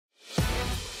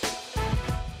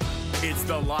It's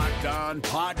the Locked On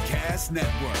Podcast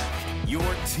Network, your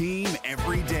team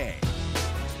every day.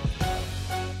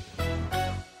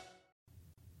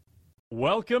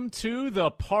 Welcome to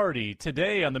the party.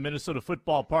 Today on the Minnesota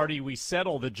Football Party, we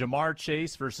settle the Jamar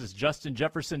Chase versus Justin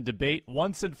Jefferson debate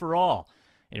once and for all.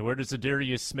 And where does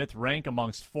Zadarius Smith rank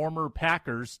amongst former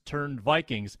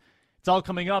Packers-Turned-Vikings? It's all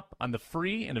coming up on the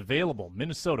free and available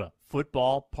Minnesota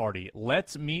Football Party.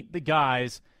 Let's meet the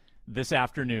guys this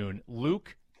afternoon.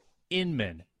 Luke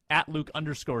Inman, at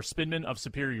Luke_Spinman of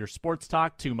Superior Sports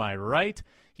Talk to my right.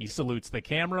 He salutes the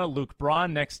camera. Luke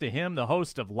Braun next to him, the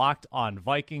host of Locked On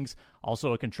Vikings,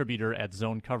 also a contributor at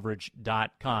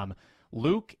zonecoverage.com.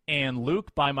 Luke and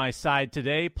Luke by my side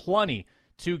today. Plenty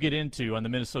to get into on the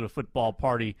Minnesota Football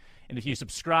Party. And if you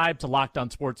subscribe to Locked On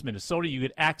Sports Minnesota, you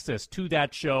get access to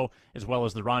that show as well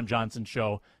as the Ron Johnson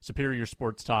Show, Superior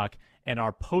Sports Talk, and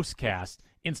our postcast,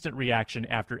 instant reaction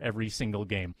after every single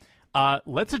game.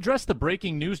 Let's address the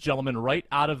breaking news, gentlemen, right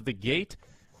out of the gate.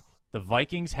 The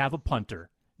Vikings have a punter.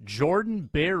 Jordan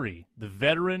Berry, the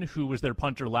veteran who was their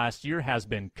punter last year, has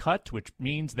been cut, which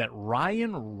means that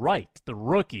Ryan Wright, the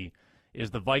rookie,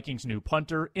 is the Vikings' new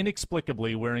punter,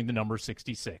 inexplicably wearing the number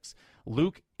 66.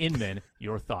 Luke Inman,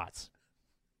 your thoughts?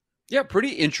 Yeah, pretty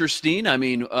interesting. I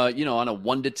mean, on a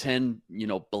 1 to 10,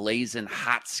 blazing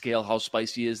hot scale, how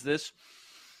spicy is this?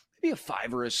 Maybe a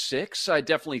 5 or a 6. I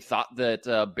definitely thought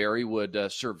that Barry would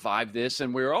survive this.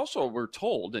 And we're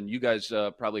told, and you guys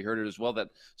probably heard it as well, that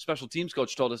special teams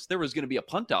coach told us there was going to be a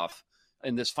punt off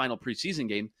in this final preseason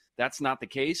game. That's not the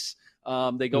case.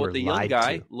 They go with the young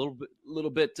guy, a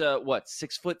little bit,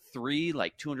 6'3",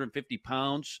 like 250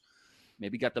 pounds,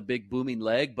 maybe got the big booming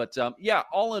leg. But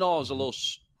all in all, I was a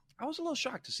little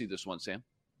shocked to see this one, Sam.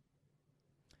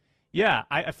 Yeah,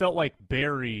 I felt like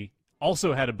Barry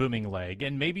also had a booming leg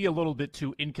and maybe a little bit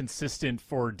too inconsistent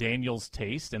for Daniel's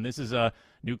taste. And this is a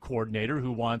new coordinator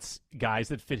who wants guys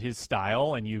that fit his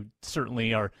style. And you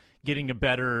certainly are getting a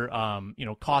better,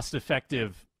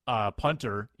 cost-effective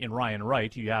punter in Ryan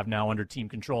Wright, who you have now under team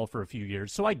control for a few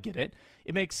years. So I get it.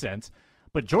 It makes sense.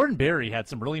 But Jordan Berry had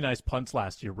some really nice punts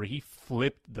last year where he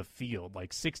flipped the field,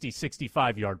 like 60,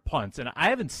 65-yard punts. And I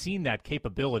haven't seen that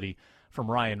capability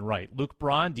from Ryan Wright. Luke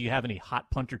Braun, do you have any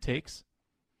hot punter takes?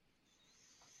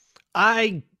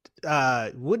 I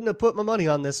wouldn't have put my money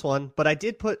on this one, but I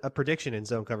did put a prediction in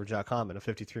zonecoverage.com in a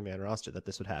 53-man roster that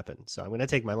this would happen. So I'm going to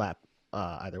take my lap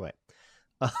either way.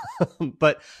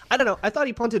 But I don't know. I thought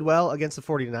he punted well against the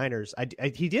 49ers.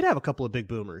 He did have a couple of big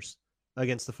boomers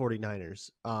against the 49ers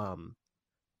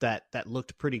that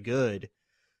looked pretty good.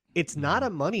 It's not a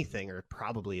money thing, or it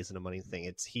probably isn't a money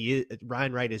thing.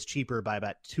 Ryan Wright is cheaper by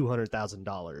about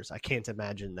 $200,000. I can't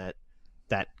imagine that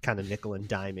kind of nickel and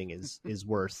diming is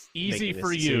worth easy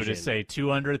for you to say.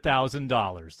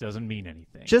 $200,000 doesn't mean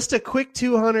anything. Just a quick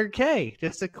 $200K,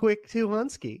 just a quick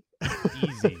 $200K.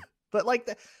 Easy. But like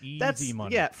that's easy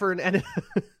money. Yeah, for an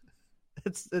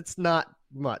it's not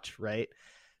much, right?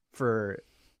 For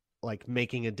like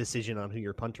making a decision on who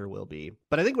your punter will be.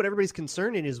 But I think what everybody's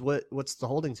concerned in is what's the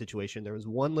holding situation. There was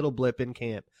one little blip in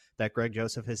camp that Greg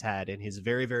Joseph has had in his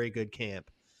very, very good camp.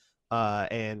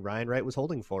 And Ryan Wright was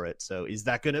holding for it. So is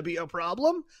that going to be a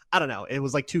problem? I don't know. It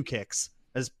was like 2 kicks.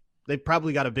 They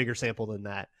probably got a bigger sample than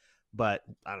that. But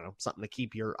I don't know, something to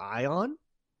keep your eye on.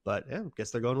 But yeah, I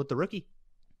guess they're going with the rookie.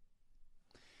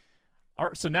 All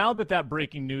right, so now that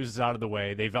breaking news is out of the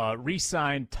way, they've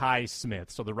re-signed Ty Smith.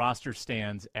 So the roster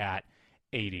stands at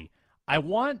 80. I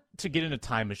want to get in a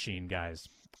time machine, guys.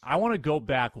 I want to go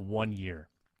back 1 year.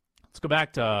 Let's go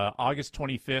back to August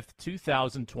 25th,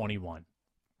 2021.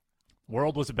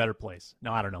 World was a better place.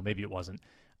 No, I don't know. Maybe it wasn't.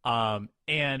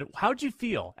 And how'd you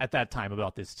feel at that time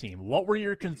about this team? What were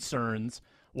your concerns?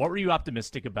 What were you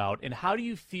optimistic about? And how do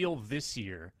you feel this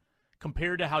year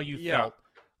compared to how you felt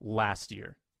last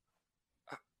year?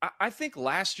 I think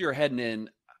last year heading in,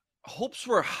 hopes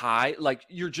were high. Like,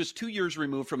 you're just 2 years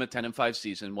removed from a 10-5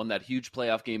 season, won that huge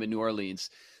playoff game in New Orleans.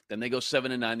 Then they go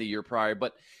 7-9 the year prior.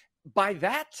 But by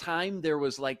that time, there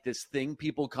was like this thing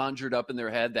people conjured up in their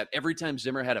head that every time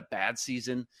Zimmer had a bad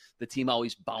season, the team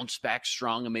always bounced back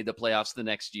strong and made the playoffs the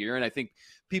next year. And I think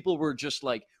people were just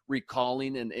like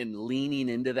recalling and leaning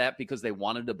into that because they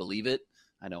wanted to believe it.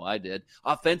 I know I did.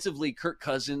 Offensively, Kirk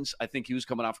Cousins, I think he was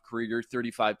coming off a career year,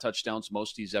 35 touchdowns,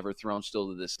 most he's ever thrown still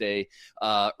to this day.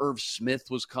 Irv Smith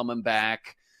was coming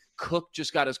back. Cook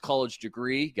just got his college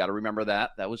degree. Got to remember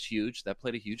that. That was huge. That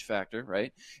played a huge factor,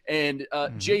 right? And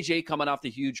JJ coming off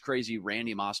the huge, crazy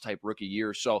Randy Moss type rookie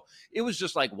year. So it was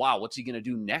just like, wow, what's he going to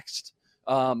do next?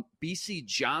 BC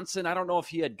Johnson, I don't know if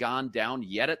he had gone down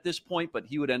yet at this point, but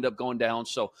he would end up going down.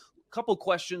 So a couple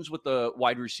questions with the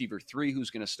wide receiver 3, who's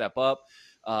going to step up.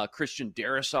 Christian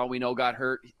Darrisaw, we know, got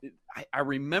hurt. I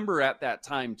remember at that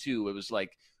time, too, it was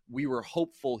like we were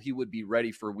hopeful he would be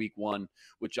ready for week one,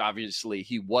 which obviously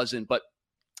he wasn't. But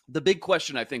the big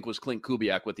question, I think, was Clint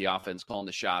Kubiak with the offense calling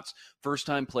the shots,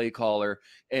 first-time play caller.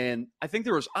 And I think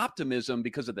there was optimism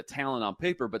because of the talent on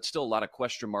paper, but still a lot of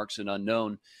question marks and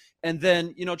unknown. And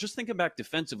then, just thinking back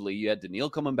defensively, you had Daniil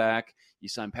coming back. You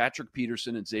signed Patrick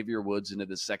Peterson and Xavier Woods into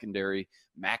the secondary.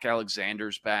 Mac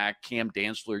Alexander's back. Cam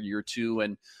Dantzler year 2.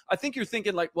 And I think you're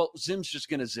thinking like, well, Zim's just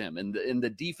going to Zim. And the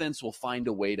defense will find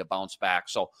a way to bounce back.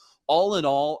 So all in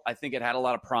all, I think it had a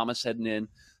lot of promise heading in.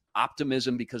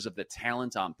 Optimism because of the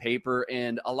talent on paper,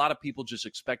 and a lot of people just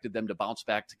expected them to bounce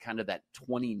back to kind of that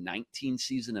 2019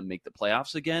 season and make the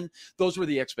playoffs again. Those were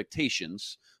the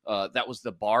expectations. That was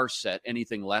the bar set.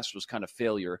 Anything less was kind of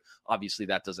failure. Obviously,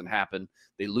 that doesn't happen.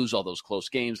 They lose all those close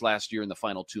games last year in the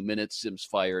final 2 minutes. Sim's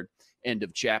fired. End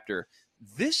of chapter.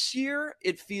 This year,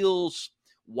 it feels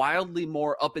wildly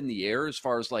more up in the air as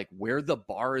far as like where the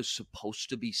bar is supposed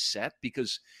to be set,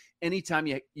 because anytime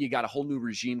you got a whole new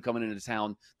regime coming into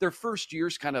town, their first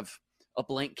year's kind of a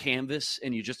blank canvas,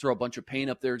 and you just throw a bunch of paint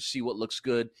up there to see what looks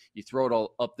good. You throw it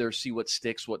all up there, see what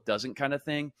sticks, what doesn't, kind of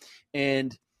thing.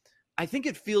 And I think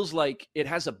it feels like it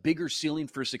has a bigger ceiling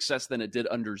for success than it did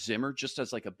under Zimmer, just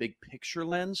as like a big picture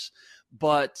lens.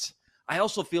 But I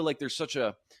also feel like there's such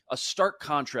a stark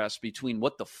contrast between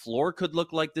what the floor could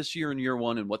look like this year in year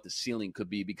one and what the ceiling could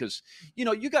be, because,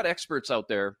 you got experts out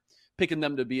there picking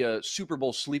them to be a Super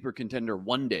Bowl sleeper contender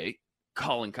one day,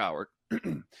 Colin Cowherd.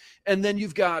 And then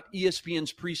you've got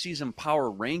ESPN's preseason power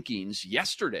rankings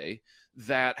yesterday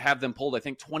that have them pulled, I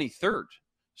think, 23rd.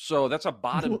 So that's a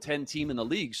bottom 10 team in the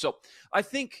league. So I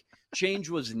think change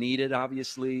was needed,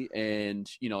 obviously. And,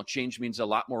 change means a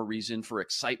lot more reason for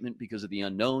excitement because of the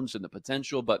unknowns and the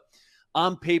potential. But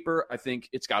on paper, I think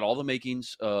it's got all the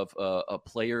makings of a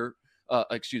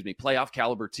playoff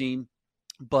caliber team.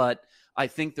 But I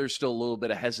think there's still a little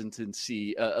bit of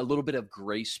hesitancy, a little bit of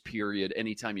grace period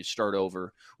anytime you start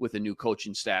over with a new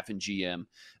coaching staff and GM,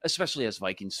 especially as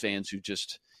Vikings fans who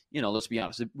just, let's be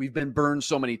honest, we've been burned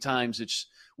so many times.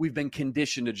 We've been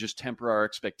conditioned to just temper our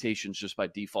expectations just by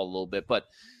default a little bit. But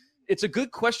it's a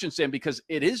good question, Sam, because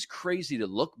it is crazy to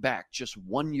look back just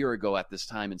 1 year ago at this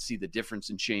time and see the difference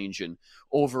in change and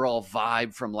overall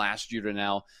vibe from last year to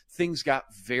now. Things got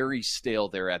very stale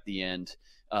there at the end.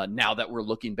 Now that we're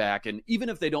looking back, and even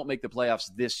if they don't make the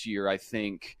playoffs this year, I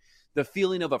think the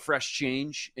feeling of a fresh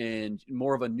change and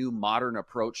more of a new modern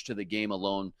approach to the game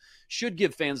alone should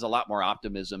give fans a lot more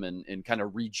optimism and kind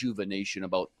of rejuvenation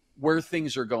about where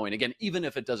things are going. Again, even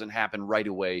if it doesn't happen right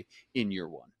away in year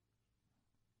one.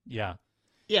 Yeah.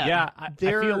 I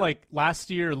feel like last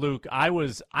year, Luke, I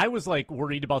was like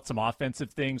worried about some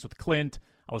offensive things with Clint.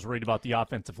 I was worried about the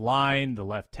offensive line, the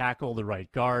left tackle, the right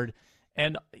guard.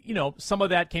 And, some of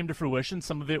that came to fruition.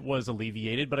 Some of it was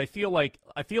alleviated, but I feel like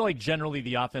generally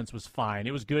the offense was fine.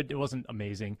 It was good. It wasn't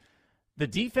amazing. The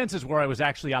defense is where I was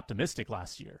actually optimistic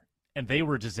last year, and they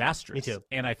were disastrous. Me too.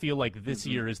 And I feel like this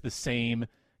year is the same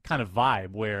kind of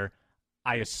vibe where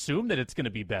I assume that it's going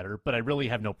to be better, but I really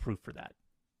have no proof for that.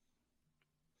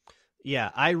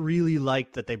 Yeah, I really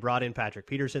liked that they brought in Patrick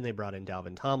Peterson. They brought in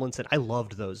Dalvin Tomlinson. I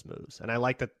loved those moves, and I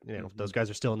like that those guys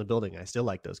are still in the building. I still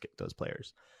like those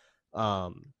players.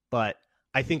 But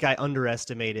I think I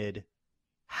underestimated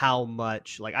how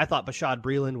much, I thought Bashaud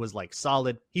Breeland was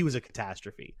solid. He was a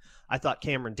catastrophe. I thought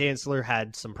Cameron Dantzler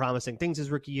had some promising things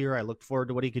his rookie year. I looked forward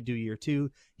to what he could do year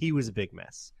 2. He was a big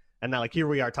mess. And now here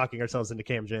we are talking ourselves into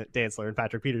Cam Dantzler and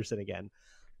Patrick Peterson again.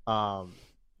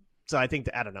 So I think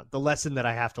I don't know. The lesson that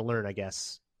I have to learn, I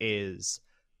guess, is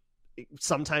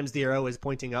sometimes the arrow is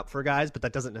pointing up for guys, but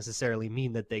that doesn't necessarily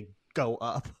mean that they go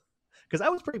up. Because I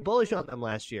was pretty bullish on them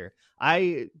last year.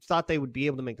 I thought they would be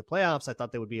able to make the playoffs. I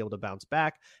thought they would be able to bounce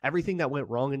back. Everything that went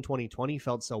wrong in 2020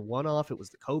 felt so one-off. It was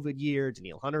the COVID year.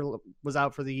 Daniil Hunter was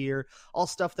out for the year. All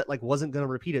stuff that wasn't going to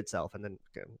repeat itself, and then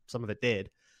some of it did.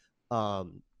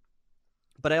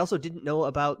 But I also didn't know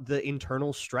about the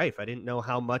internal strife. I didn't know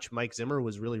how much Mike Zimmer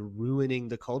was really ruining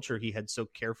the culture he had so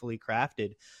carefully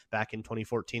crafted back in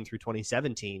 2014 through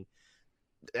 2017.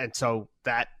 And so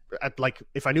that,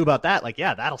 if I knew about that,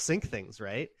 that'll sink things,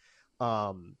 right?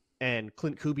 And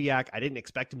Clint Kubiak, I didn't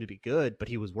expect him to be good, but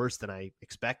he was worse than I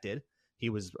expected.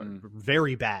 He was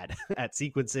very bad at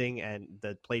sequencing and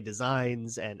the play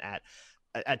designs and at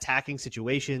attacking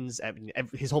situations. I mean,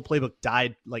 his whole playbook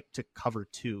died to cover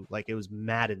 2. It was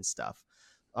Madden stuff.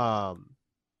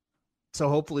 So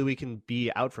hopefully we can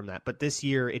be out from that. But this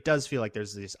year, it does feel like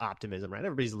there's this optimism, right?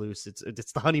 Everybody's loose.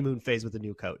 It's the honeymoon phase with the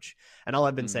new coach. And all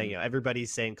I've been saying,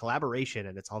 everybody's saying collaboration,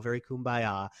 and it's all very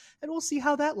kumbaya. And we'll see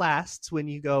how that lasts when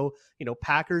you go,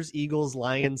 Packers, Eagles,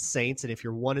 Lions, Saints. And if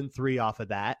you're 1-3 off of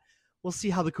that, we'll see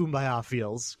how the kumbaya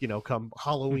feels, come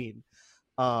Halloween.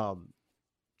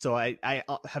 So I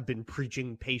have been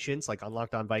preaching patience, like on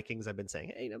Locked On Vikings. I've been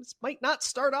saying, hey, this might not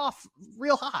start off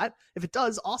real hot. If it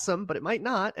does, awesome, but it might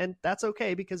not. And that's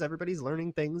okay because everybody's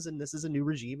learning things and this is a new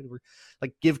regime. And we're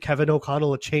like, give Kevin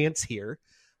O'Connell a chance here.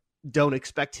 Don't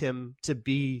expect him to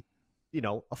be, a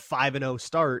 5-0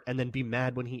 start and then be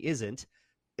mad when he isn't.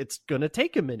 It's going to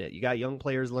take a minute. You got young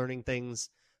players learning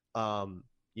things.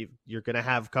 You're going to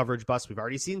have coverage busts. We've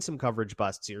already seen some coverage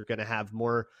busts. You're going to have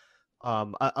more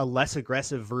a less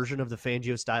aggressive version of the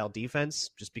Fangio style defense,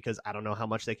 just because I don't know how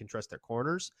much they can trust their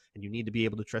corners, and you need to be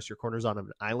able to trust your corners on an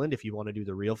island if you want to do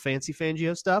the real fancy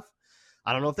Fangio stuff.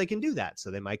 I don't know if they can do that, so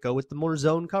they might go with the more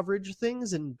zone coverage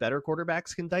things, and better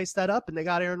quarterbacks can dice that up, and they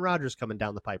got Aaron Rodgers coming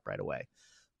down the pipe right away.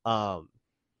 I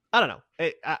don't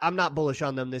know. I'm not bullish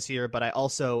on them this year, but I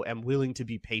also am willing to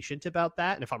be patient about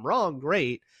that, and if I'm wrong,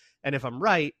 great, and if I'm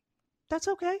right, that's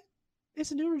okay. It's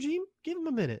a new regime. Give them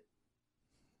a minute.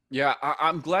 Yeah,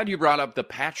 I'm glad you brought up the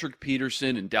Patrick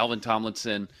Peterson and Dalvin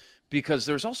Tomlinson, because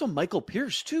there's also Michael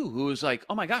Pierce too, who is like,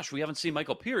 oh my gosh, we haven't seen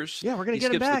Michael Pierce. Yeah, we're gonna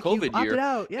get him back. The COVID year.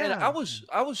 Out. Yeah, and I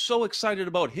was so excited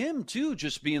about him too,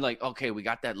 just being like, okay, we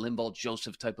got that Linval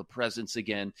Joseph type of presence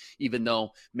again, even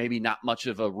though maybe not much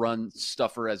of a run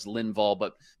stuffer as Linval,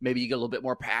 but maybe you get a little bit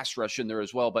more pass rush in there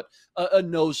as well. But a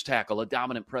nose tackle, a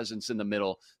dominant presence in the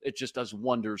middle, it just does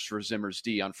wonders for Zimmer's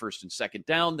D on first and second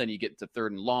down. Then you get to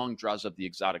third and long, draws up the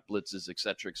exotic blitzes, et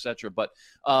cetera, et cetera. But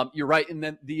you're right. And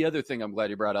then the other thing I'm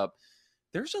glad you brought up,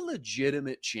 there's a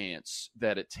legitimate chance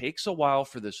that it takes a while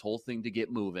for this whole thing to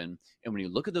get moving. And when you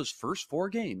look at those first 4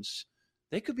 games,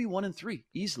 they could be 1-3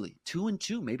 easily,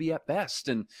 2-2, maybe at best.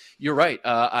 And you're right.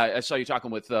 I saw you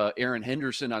talking with Aaron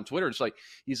Henderson on Twitter. It's like,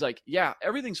 he's like, yeah,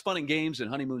 everything's fun and games and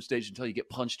honeymoon stage until you get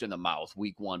punched in the mouth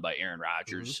week 1 by Aaron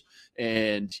Rodgers.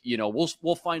 Mm-hmm. And,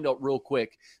 we'll find out real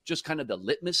quick, just kind of the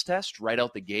litmus test right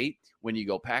out the gate when you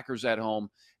go Packers at home,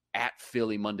 at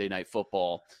Philly Monday Night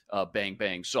Football, bang,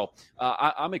 bang. So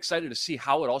I'm excited to see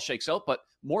how it all shakes out, but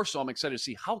more so I'm excited to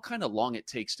see how kind of long it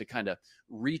takes to kind of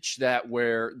reach that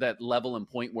level and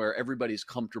point where everybody's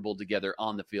comfortable together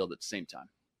on the field at the same time.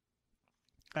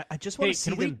 I just want to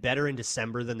see them better in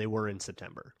December than they were in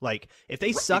September. Like, if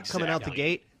they suck coming out the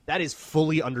gate, that is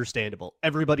fully understandable.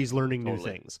 Everybody's learning new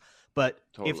things. But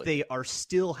if they are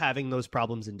still having those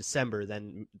problems in December,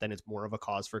 then it's more of a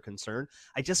cause for concern.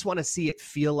 I just want to see it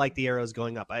feel like the arrow's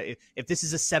going up. If this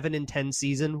is a 7-10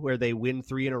 season where they win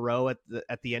 3 in a row at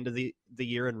the end of the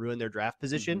year and ruin their draft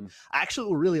position, I actually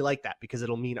will really like that, because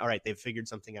it'll mean, all right, they've figured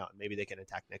something out and maybe they can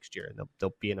attack next year and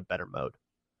they'll be in a better mode.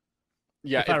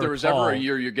 Yeah, if there was ever a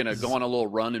year you're going to go on a little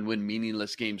run and win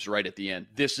meaningless games right at the end,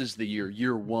 this is the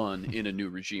year 1 in a new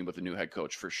regime with a new head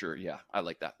coach for sure. Yeah, I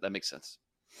like that. That makes sense.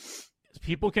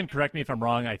 People can correct me if I'm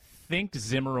wrong. I think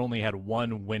Zimmer only had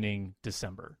 1 winning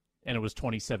December, and it was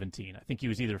 2017. I think he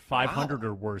was either 500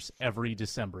 or worse every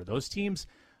December. Those teams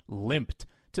limped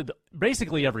to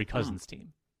basically every Cousins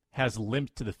team has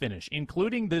limped to the finish,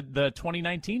 including the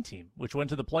 2019 team, which went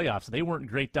to the playoffs. They weren't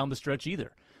great down the stretch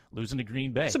either, losing to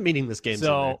Green Bay. Some meaningless games.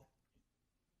 So,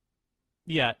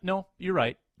 yeah, no, you're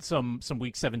right. Some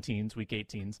week 17s, week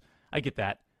 18s. I get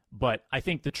that. But I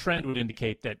think the trend would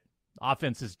indicate that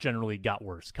offenses generally got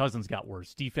worse. Cousins got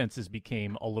worse. Defenses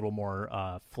became a little more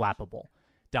flappable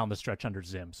down the stretch under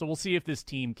Zim. So we'll see if this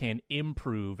team can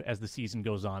improve as the season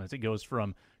goes on, as it goes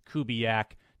from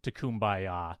Kubiak to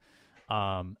Kumbaya,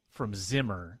 from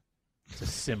Zimmer to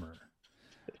Simmer.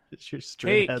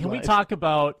 Hey, can we talk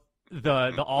about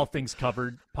the All Things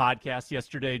Covered podcast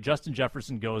yesterday? Justin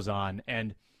Jefferson goes on,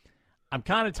 and I'm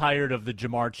kind of tired of the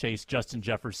Jamar Chase, Justin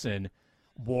Jefferson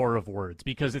war of words,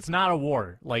 because it's not a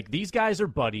war. Like, these guys are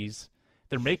buddies.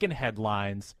 They're making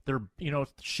headlines. They're,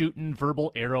 shooting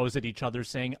verbal arrows at each other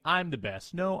saying, I'm the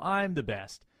best. No, I'm the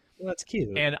best. Well, that's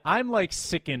cute. And I'm like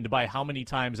sickened by how many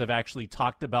times I've actually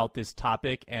talked about this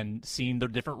topic and seen the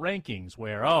different rankings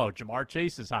where, Jamar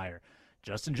Chase is higher.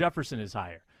 Justin Jefferson is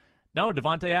higher. No,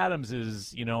 Devontae Adams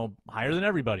is, higher than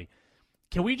everybody.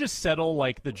 Can we just settle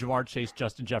like the Jamar Chase,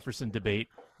 Justin Jefferson debate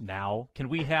now? Can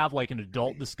we have like an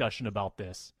adult discussion about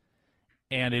this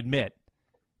and admit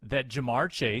that Jamar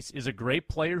Chase is a great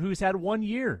player who's had 1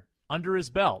 year under his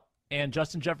belt and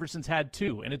Justin Jefferson's had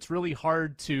 2, and it's really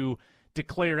hard to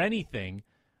declare anything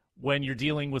when you're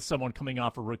dealing with someone coming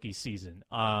off a rookie season.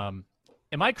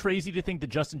 Am I crazy to think that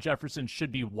Justin Jefferson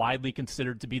should be widely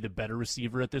considered to be the better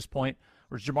receiver at this point,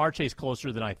 or is Jamar Chase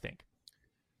closer than I think?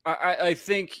 I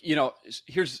think,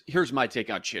 here's my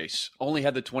take on Chase. Only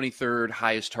had the 23rd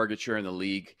highest target share in the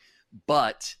league,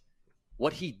 but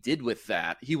what he did with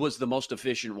that, he was the most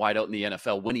efficient wideout in the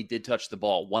NFL when he did touch the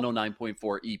ball, 109.4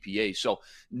 EPA. So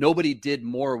nobody did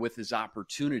more with his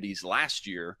opportunities last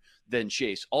year than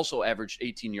Chase. Also averaged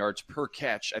 18 yards per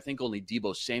catch. I think only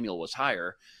Deebo Samuel was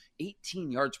higher.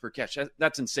 18 yards per catch.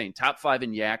 That's insane. Top 5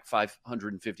 in YAC,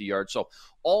 550 yards. So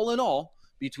all in all,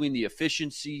 between the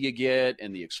efficiency you get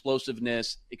and the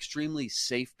explosiveness, extremely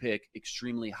safe pick,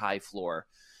 extremely high floor.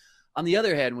 On the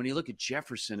other hand, when you look at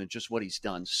Jefferson and just what he's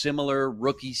done, similar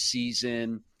rookie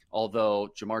season, although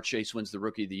Jamar Chase wins the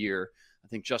Rookie of the Year, I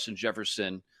think Justin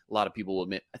Jefferson, a lot of people will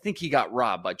admit, I think he got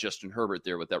robbed by Justin Herbert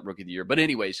there with that Rookie of the Year. But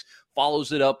anyways,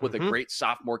 follows it up with a great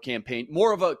sophomore campaign,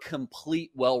 more of a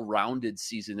complete, well-rounded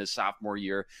season his sophomore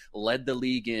year, led the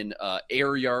league in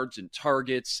air yards and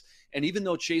targets. And even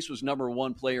though Chase was number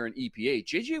 1 player in EPA,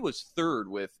 JJ was 3rd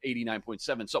with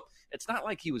 89.7. So it's not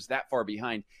like he was that far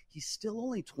behind. He's still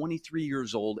only 23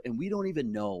 years old, and we don't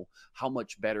even know how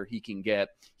much better he can get.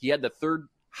 He had the 3rd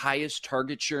highest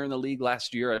target share in the league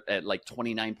last year at like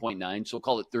 29.9, so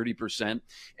call it 30%.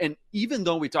 And even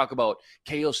though we talk about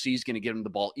KOC is going to get him the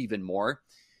ball even more,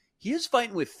 he is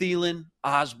fighting with Thielen,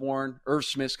 Osborne, Irv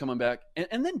Smith's coming back,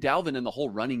 and then Dalvin in the whole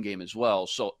running game as well.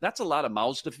 So that's a lot of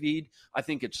mouths to feed. I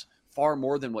think it's far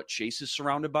more than what Chase is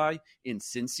surrounded by in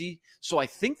Cincy. So I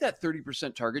think that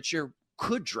 30% target share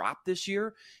could drop this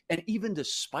year. And even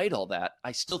despite all that,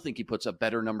 I still think he puts up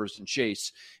better numbers than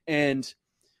Chase. And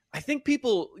I think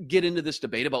people get into this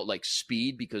debate about like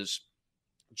speed because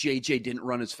JJ didn't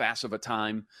run as fast of a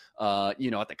time, at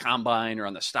the combine or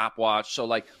on the stopwatch. So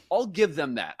like, I'll give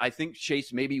them that. I think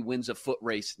Chase maybe wins a foot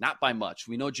race, not by much.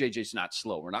 We know JJ's not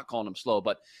slow. We're not calling him slow,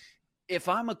 but if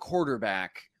I'm a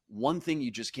quarterback, one thing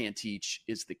you just can't teach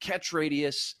is the catch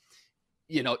radius.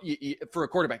 For a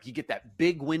quarterback, you get that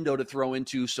big window to throw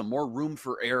into, some more room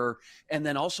for error, and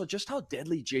then also just how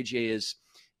deadly JJ is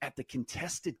at the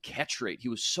contested catch rate. He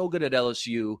was so good at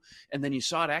LSU, and then you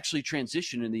saw it actually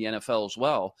transition in the NFL as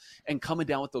well, and coming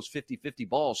down with those 50-50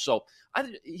 balls. So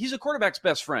he's a quarterback's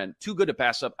best friend, too good to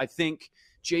pass up. I think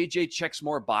JJ checks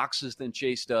more boxes than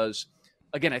Chase does.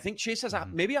 Again, I think Chase has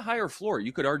maybe a higher floor,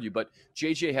 you could argue, but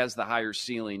JJ has the higher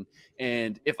ceiling.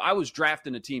 And if I was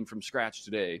drafting a team from scratch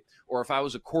today, or if I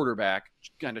was a quarterback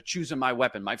kind of choosing my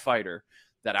weapon, my fighter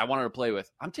that I wanted to play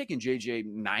with, I'm taking JJ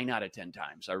 9 out of 10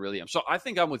 times. I really am. So I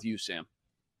think I'm with you, Sam.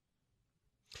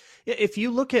 Yeah, if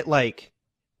you look at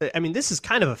this is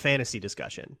kind of a fantasy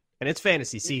discussion, and it's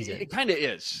fantasy season. It kind of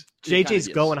is. JJ's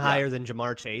going higher than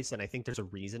Jamar Chase, and I think there's a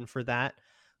reason for that.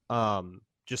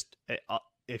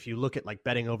 If you look at like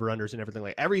betting over-unders and everything,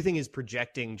 like everything is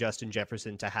projecting Justin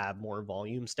Jefferson to have more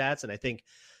volume stats. And I think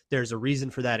there's a reason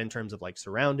for that in terms of like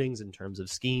surroundings, in terms of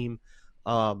scheme.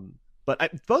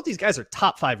 But both these guys are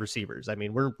top 5 receivers. I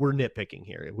mean, we're nitpicking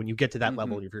here. When you get to that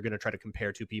level, if you're going to try to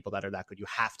compare 2 people that are that good, you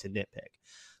have to nitpick.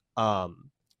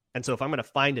 And so if I'm going to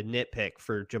find a nitpick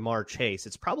for Jamar Chase,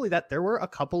 it's probably that there were a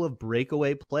couple of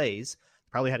breakaway plays,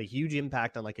 probably had a huge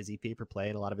impact on like his EPA per play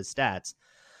and a lot of his stats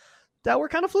that were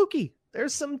kind of fluky.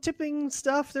 There's some tipping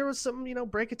stuff. There was some,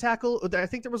 break a tackle. I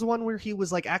think there was one where he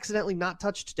was like accidentally not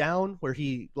touched down, where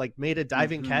he like made a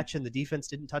diving catch and the defense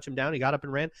didn't touch him down. He got up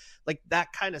and ran. Like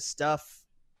that kind of stuff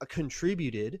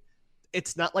contributed.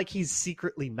 It's not like he's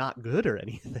secretly not good or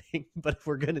anything, but if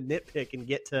we're going to nitpick and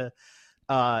get to,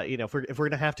 if we're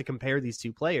going to have to compare these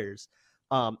 2 players,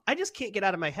 I just can't get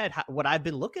out of my head what I've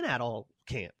been looking at all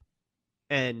camp.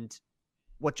 And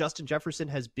what Justin Jefferson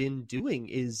has been doing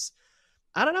is,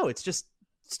 I don't know. It's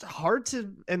hard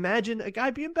to imagine a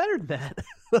guy being better than that.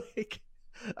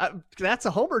 That's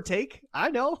a homer take,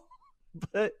 I know,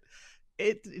 but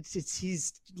he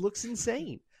looks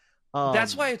insane.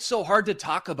 That's why it's so hard to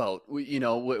talk about. All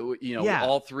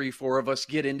 3-4 of us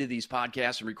get into these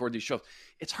podcasts and record these shows.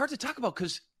 It's hard to talk about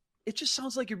because it just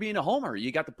sounds like you're being a homer.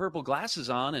 You got the purple glasses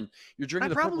on and you're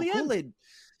drinking the purple Kool-Aid.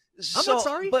 I'm not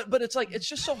sorry. But it's like, it's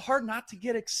just so hard not to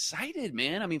get excited,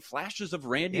 man. I mean, flashes of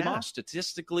Randy Moss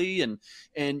statistically, and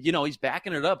he's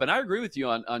backing it up. And I agree with you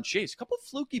on Chase. A couple of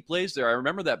fluky plays there. I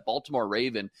remember that Baltimore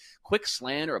Raven quick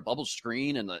slant or a bubble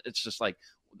screen, and it's just like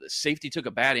the safety took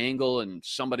a bad angle and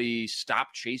somebody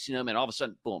stopped chasing him, and all of a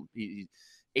sudden, boom, he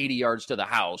 80 yards to the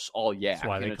house, all That's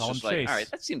why they call him Chase. All right,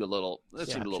 that seemed a little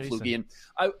fluky. And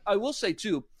I will say,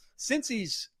 too, since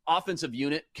he's offensive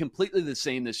unit completely the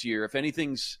same this year, if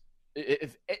anything's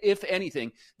If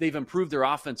anything, they've improved their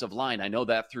offensive line. I know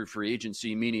that through free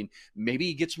agency, meaning maybe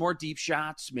he gets more deep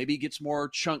shots, maybe he gets more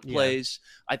chunk plays.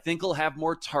 I think he'll have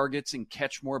more targets and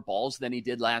catch more balls than he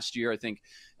did last year. I think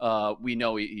we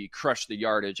know he crushed the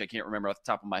yardage. I can't remember off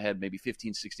the top of my head, maybe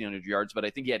 1,600 yards, but I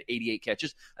think he had 88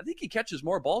 catches. I think he catches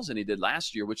more balls than he did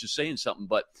last year, which is saying something.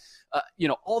 But,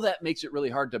 all that makes it really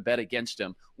hard to bet against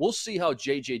him. We'll see how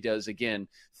JJ does again.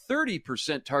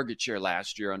 30% target share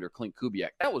last year under Clint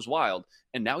Kubiak. That was wild.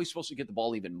 And now he's supposed to get the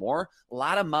ball even more. A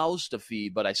lot of mouths to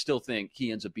feed, but I still think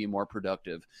he ends up being more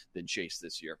productive than Chase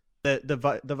this year.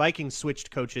 The Vikings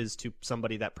switched coaches to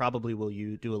somebody that probably will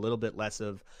do a little bit less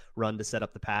of run to set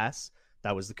up the pass.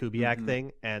 That was the Kubiak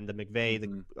thing. And the McVay,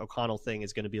 the O'Connell thing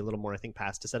is going to be a little more, I think,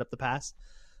 pass to set up the pass.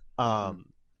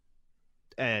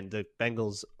 And the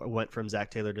Bengals went from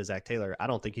Zach Taylor to Zach Taylor. I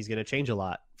don't think he's going to change a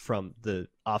lot from the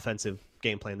offensive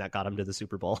game plan that got him to the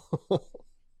Super Bowl.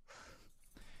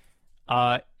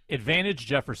 Advantage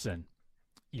Jefferson,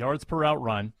 yards per route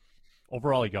run,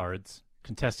 overall yards,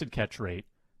 contested catch rate,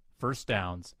 first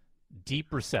downs,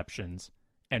 deep receptions,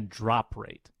 and drop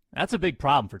rate. That's a big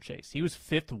problem for Chase. He was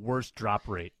 5th worst drop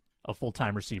rate of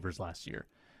full-time receivers last year.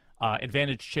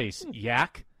 Advantage Chase,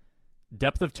 yak,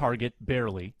 depth of target,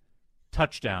 barely,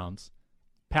 touchdowns,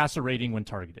 passer rating when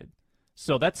targeted.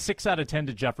 So that's 6 out of 10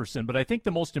 to Jefferson, but I think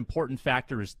the most important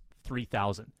factor is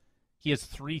 3,000. He has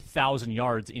 3,000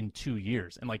 yards in 2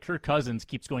 years. And like Kirk Cousins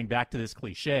keeps going back to this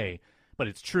cliche, but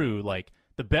it's true. Like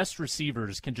the best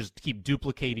receivers can just keep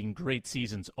duplicating great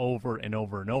seasons over and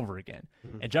over and over again.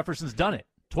 And Jefferson's done it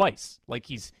twice. Like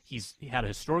he's had a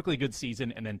historically good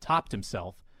season and then topped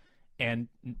himself. And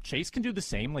Chase can do the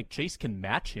same. Like Chase can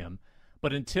match him.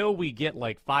 But until we get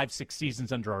like 5-6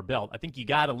 seasons under our belt, I think you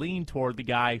got to lean toward the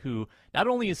guy who not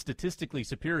only is statistically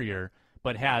superior,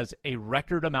 but has a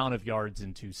record amount of yards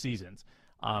in 2 seasons.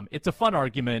 It's a fun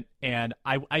argument, and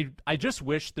I just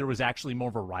wish there was actually more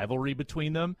of a rivalry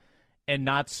between them and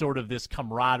not sort of this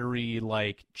camaraderie,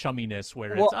 like chumminess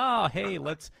where hey,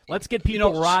 let's get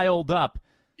people riled up.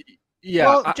 Yeah.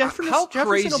 Well,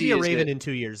 Jefferson will be a Raven in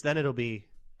 2 years. Then it'll be...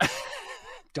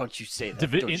 Don't you say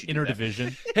that.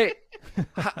 Interdivision. Hey,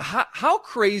 how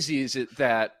crazy is it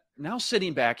that now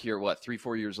sitting back here,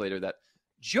 3-4 years later, that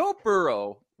Joe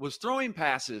Burrow was throwing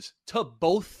passes to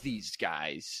both these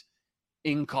guys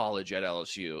in college at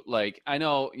LSU? Like, I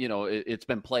know, it's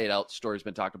been played out, stories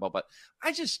been talked about, but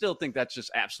I just still think that's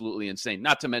just absolutely insane.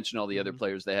 Not to mention all the other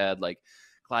players they had, like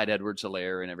Clyde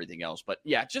Edwards-Helaire and everything else. But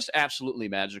yeah, just absolutely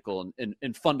magical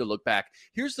and fun to look back.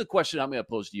 Here's the question I'm going to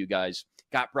pose to you guys.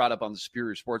 Got brought up on the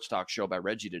Superior Sports Talk show by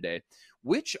Reggie today.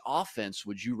 Which offense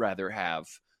would you rather have,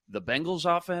 the Bengals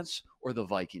offense or the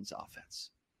Vikings offense?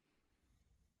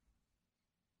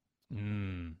 I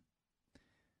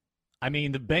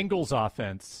mean, the Bengals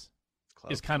offense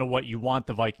is kind of what you want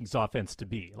the Vikings offense to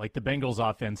be. Like the Bengals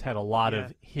offense had a lot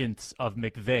of hints of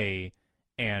McVay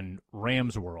and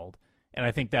Rams world. And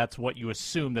I think that's what you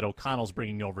assume that O'Connell's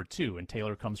bringing over too. And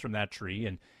Taylor comes from that tree.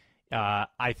 And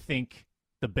I think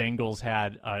the Bengals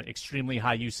had extremely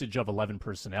high usage of 11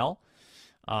 personnel.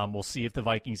 We'll see if the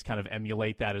Vikings kind of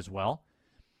emulate that as well.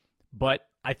 But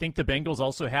I think the Bengals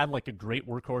also had like a great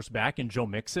workhorse back in Joe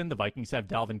Mixon. The Vikings have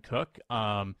Dalvin Cook.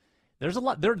 There's a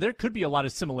lot there could be a lot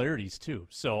of similarities too.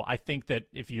 So I think that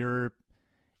if you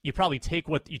probably take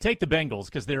the Bengals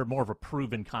because they're more of a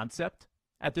proven concept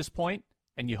at this point,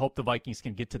 and you hope the Vikings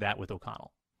can get to that with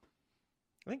O'Connell.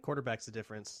 I think quarterback's the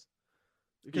difference.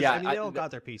 Because, they all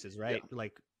got their pieces, right? Yeah.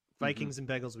 Like Vikings and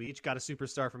Bengals, we each got a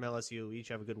superstar from LSU. We each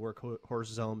have a good workhorse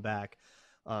zone back.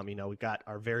 We got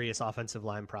our various offensive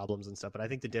line problems and stuff. But I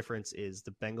think the difference is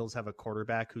the Bengals have a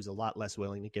quarterback who's a lot less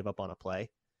willing to give up on a play.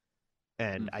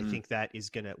 And I think that is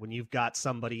going to, when you've got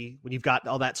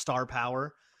all that star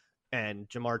power and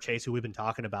Jamar Chase, who we've been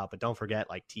talking about, but don't forget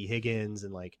like T. Higgins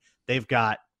and like they've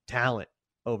got talent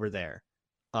over there.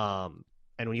 And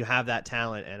when you have that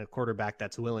talent and a quarterback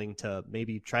that's willing to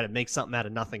maybe try to make something out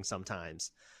of nothing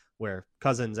sometimes, where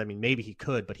Cousins, I mean, maybe he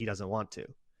could, but he doesn't want to.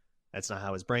 That's not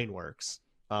how his brain works.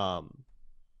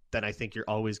 Then I think you're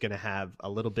always going to have a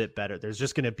little bit better. There's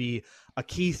just going to be a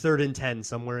key 3rd and 10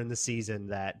 somewhere in the season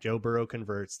that Joe Burrow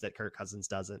converts that Kirk Cousins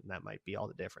doesn't, and that might be all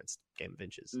the difference. Game of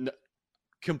inches. No.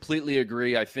 Completely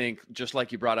agree. I think just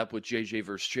like you brought up with JJ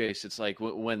versus Chase, it's like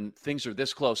when things are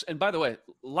this close. And by the way,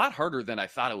 a lot harder than I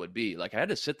thought it would be. Like I had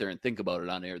to sit there and think about it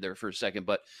on air there for a second,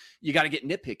 but you got to get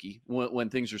nitpicky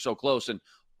when things are so close. And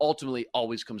ultimately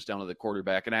always comes down to the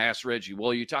quarterback. And I asked Reggie,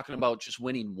 well, are you talking about just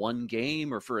winning one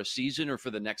game or for a season or for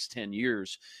the next 10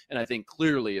 years? And I think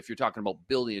clearly if you're talking about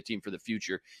building a team for the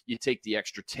future, you take the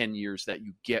extra 10 years that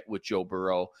you get with Joe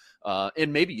Burrow.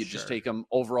 And maybe you just take him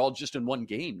overall just in one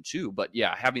game too. But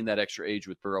yeah, having that extra age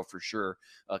with Burrow for sure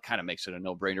kind of makes it a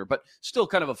no-brainer, but still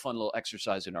kind of a fun little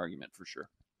exercise in argument for sure.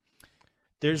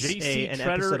 There's an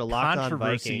episode of Locked On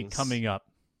Vikings coming up.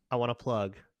 I want to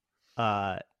plug.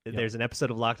 There's an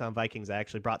episode of Locked On Vikings. I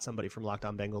actually brought somebody from Locked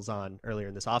On Bengals on earlier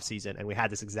in this offseason, and we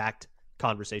had this exact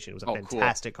conversation. It was a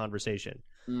fantastic conversation.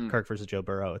 Kirk versus Joe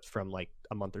Burrow. It's from like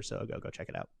a month or so ago. Go check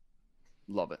it out.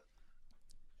 Love it.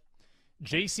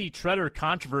 JC Tretter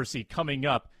controversy coming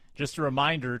up. Just a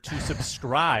reminder to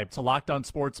subscribe to Locked On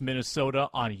Sports Minnesota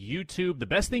on YouTube. The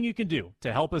best thing you can do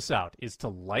to help us out is to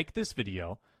like this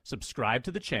video, subscribe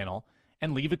to the channel,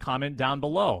 and leave a comment down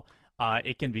below.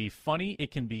 It can be funny. It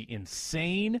can be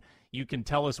insane. You can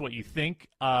tell us what you think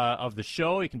of the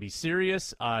show. It can be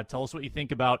serious. Tell us what you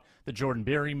think about the Jordan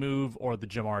Berry move or the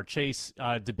Jamar Chase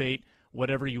debate.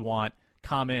 Whatever you want.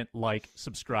 Comment, like,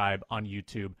 subscribe on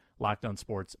YouTube. Locked On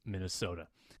Sports Minnesota.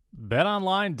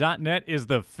 BetOnline.net is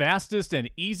the fastest and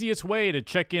easiest way to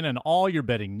check in on all your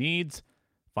betting needs.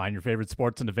 Find your favorite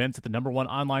sports and events at the #1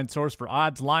 online source for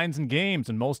odds, lines, and games.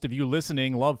 And most of you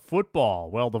listening love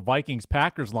football. Well, the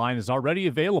Vikings-Packers line is already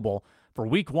available for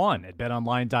Week 1 at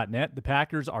BetOnline.net. The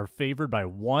Packers are favored by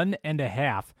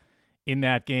 1.5 in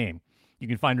that game. You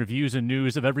can find reviews and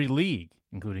news of every league,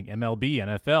 including MLB,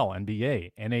 NFL,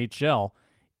 NBA, NHL,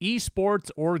 esports,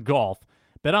 or golf.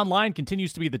 BetOnline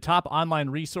continues to be the top online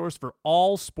resource for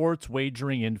all sports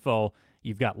wagering info.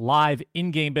 You've got live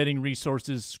in-game betting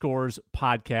resources, scores,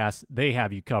 podcasts. They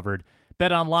have you covered.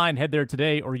 BetOnline, head there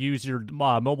today or use your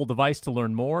mobile device to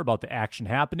learn more about the action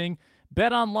happening.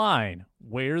 BetOnline,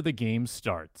 where the game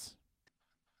starts.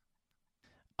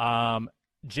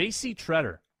 JC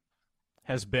Tretter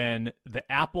has been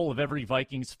the apple of every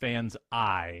Vikings fan's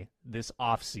eye this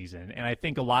offseason, and I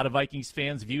think a lot of Vikings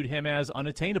fans viewed him as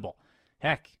unattainable.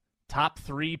 Heck, top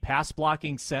 3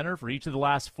 pass-blocking center for each of the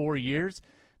last 4 years.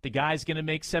 The guy's going to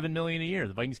make $7 million a year.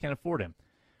 The Vikings can't afford him.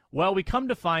 Well, we come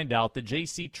to find out that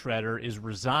J.C. Tretter is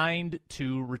resigned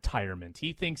to retirement.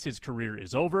 He thinks his career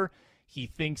is over. He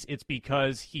thinks it's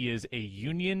because he is a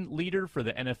union leader for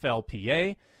the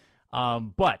NFLPA.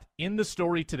 But in the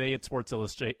story today at Sports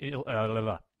Illustrated,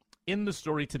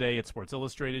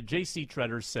 J.C.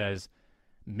 Tretter says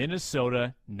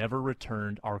Minnesota never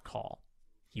returned our call.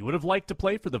 He would have liked to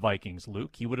play for the Vikings,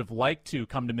 Luke. He would have liked to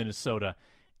come to Minnesota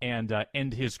and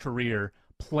end his career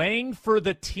playing for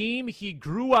the team he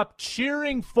grew up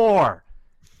cheering for.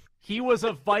 He was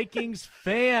a Vikings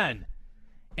fan,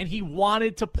 and he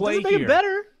wanted to play here. Doesn't make him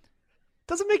better.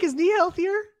 Doesn't make his knee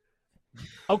healthier.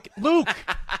 Okay, Luke.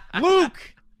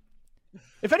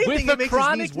 If anything, it makes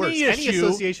his knees worse. Any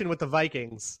association with the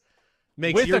Vikings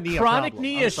makes your knee a problem. With a chronic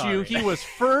knee issue, he was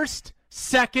first,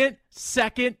 second,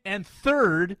 and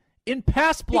third in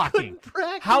pass blocking.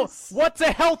 What's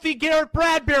a healthy Garrett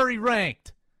Bradbury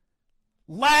ranked?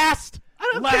 Last. I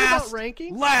don't care about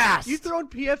rankings. Last. You throwing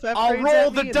PFF I'll grades roll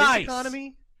at the me in dice. This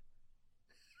economy?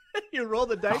 You roll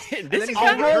the dice.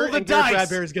 I'll roll the dice. Garrett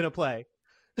Bradbury's going to play.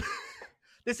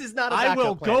 This is not a backup I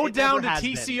will plan. go down to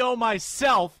TCO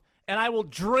myself, and I will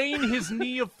drain his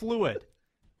knee of fluid.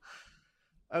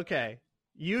 Okay.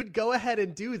 You'd go ahead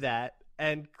and do that,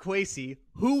 and Kwesi,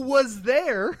 who was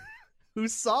there, who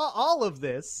saw all of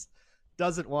this,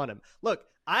 doesn't want him. Look,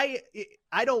 I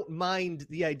don't mind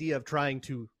the idea of trying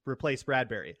to replace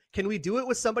Bradbury. Can we do it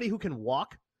with somebody who can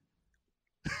walk?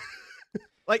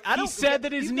 He said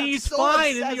that his knee's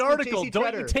fine in the article.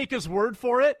 Don't you take his word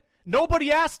for it?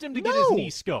 Nobody asked him to get his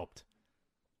knee scoped.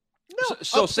 No,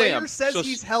 a player says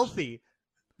he's healthy.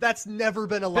 That's never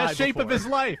been alive Best shape before. of his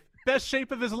life. Best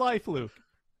shape of his life, Luke.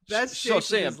 Best shape of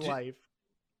his life.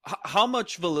 How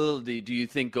much validity do you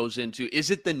think goes into? Is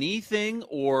it the knee thing,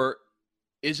 or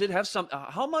is it have some?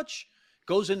 How much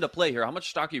goes into play here? How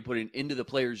much stock are you putting into the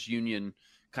players' union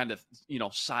kind of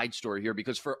side story here?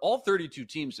 Because for all 32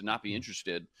 teams to not be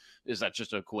interested, is that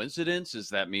just a coincidence? Does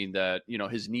that mean that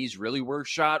his knees really were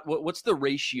shot? What's the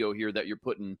ratio here that you're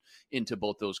putting into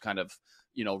both those kind of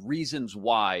reasons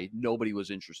why nobody was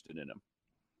interested in him?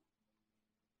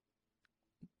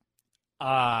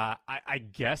 I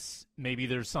guess maybe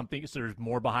there's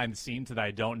more behind the scenes that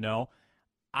I don't know.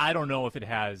 I don't know if it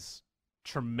has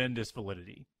tremendous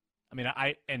validity. I mean,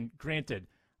 and granted,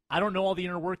 I don't know all the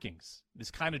inner workings.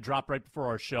 This kind of dropped right before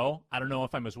our show. I don't know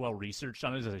if I'm as well researched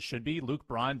on it as I should be. Luke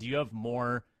Braun, do you have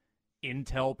more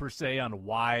intel per se on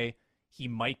why he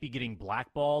might be getting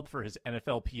blackballed for his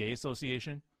NFLPA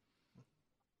association?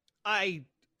 I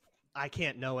I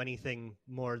can't know anything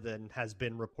more than has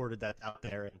been reported that's out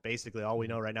there. And basically all we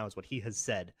know right now is what he has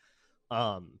said.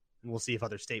 And we'll see if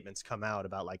other statements come out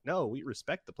about like, no, we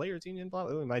respect the players union. Blah,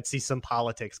 blah. We might see some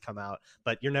politics come out,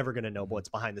 but you're never going to know what's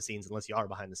behind the scenes unless you are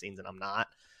behind the scenes, and I'm not.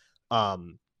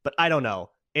 But I don't know.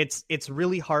 It's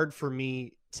really hard for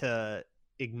me to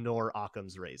ignore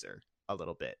Occam's razor a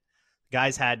little bit.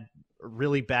 Guys had a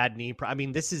really bad knee. I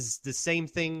mean, this is the same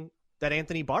thing that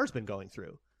Anthony Barr's been going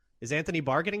through. Is Anthony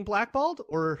Barr getting blackballed,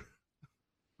 or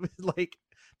like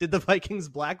did the Vikings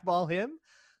blackball him?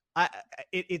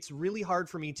 It's really hard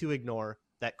for me to ignore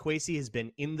that Kwesi has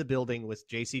been in the building with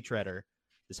JC Tretter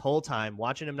this whole time,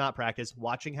 watching him not practice,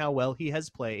 watching how well he has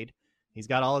played. He's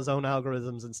got all his own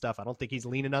algorithms and stuff. I don't think he's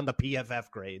leaning on the PFF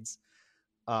grades.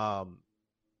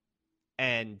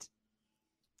 And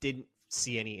didn't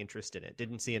see any interest in it.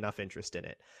 Didn't see enough interest in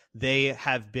it.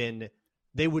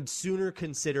 They would sooner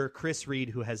consider Chris Reed,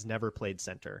 who has never played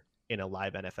center in a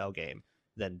live NFL game,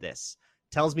 than this.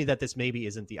 Tells me that this maybe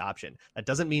isn't the option. That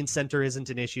doesn't mean center isn't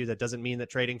an issue. That doesn't mean that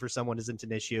trading for someone isn't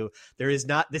an issue.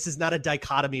 This is not a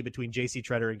dichotomy between JC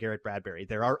Tretter and Garrett Bradbury.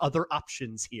 There are other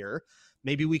options here.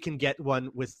 Maybe we can get one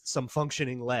with some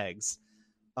functioning legs.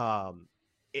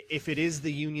 If it is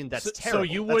the union, that's terrible.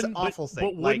 So you wouldn't, that's an awful thing.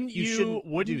 But wouldn't you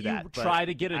try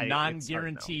to get a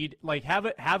non-guaranteed, like have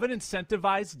an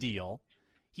incentivized deal?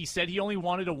 He said he only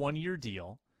wanted a 1-year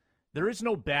deal. There is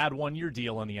no bad 1-year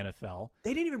deal in the NFL.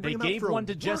 They didn't even bring him out for one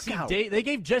to Jesse. They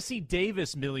gave Jesse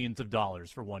Davis millions of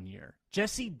dollars for 1 year.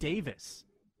 Jesse Davis,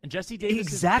 and Jesse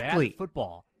Davis is bad at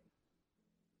football.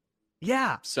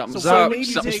 Yeah, something's up.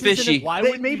 Something's fishy.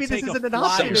 Maybe this isn't an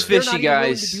option. Something's fishy,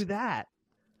 guys. To do that.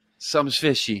 Something's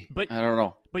fishy. I don't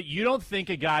know. But you don't think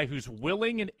a guy who's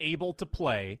willing and able to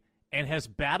play and has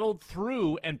battled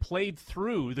through and played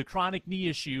through the chronic knee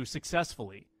issue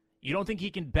successfully, you don't think he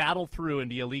can battle through and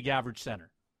be a league average center?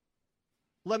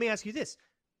 Let me ask you this.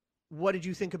 What did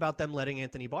you think about them letting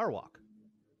Anthony Barr walk?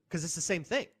 Because it's the same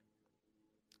thing.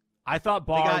 I thought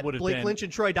Barr would have been. Blake Lynch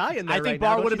and Troy Dye in there. I think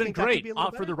Barr would have been great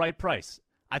for the right price.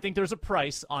 I think there's a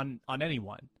price on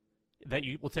anyone that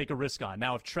you will take a risk on.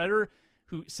 Now, if Tretter,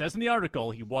 who says in the article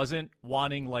he wasn't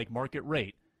wanting like market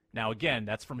rate. Now, again,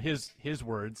 that's from his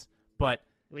words, but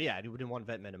well, yeah, he didn't want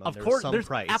vet minimum. Of course, there's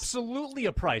absolutely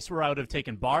a price where I would have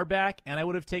taken Barr back and I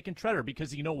would have taken Tretter,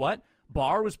 because you know what?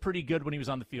 Barr was pretty good when he was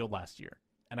on the field last year.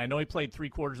 And I know he played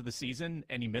 3/4 of the season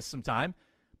and he missed some time,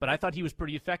 but I thought he was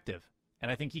pretty effective. And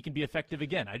I think he can be effective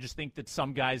again. I just think that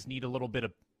some guys need a little bit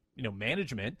of,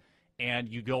 management, and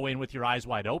you go in with your eyes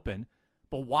wide open.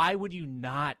 But why would you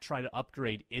not try to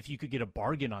upgrade if you could get a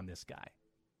bargain on this guy?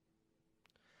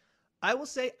 I will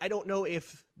say I don't know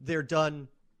if they're done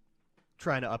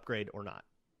trying to upgrade or not.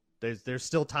 There's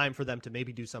still time for them to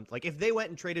maybe do something. Like if they went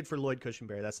and traded for Lloyd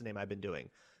Cushenberry, that's the name I've been doing.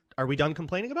 Are we done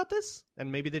complaining about this?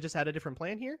 And maybe they just had a different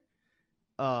plan here?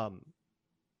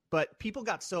 But people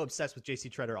got so obsessed with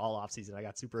JC Tretter all offseason. I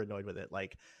got super annoyed with it.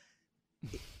 Like,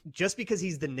 just because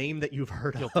he's the name that you've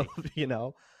heard of,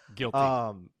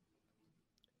 Guilty.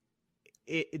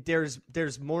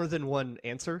 There's more than one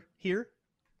answer here.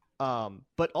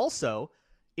 But also,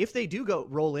 if they do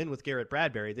roll in with Garrett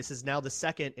Bradbury, this is now the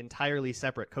second entirely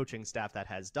separate coaching staff that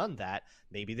has done that.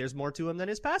 Maybe there's more to him than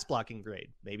his pass blocking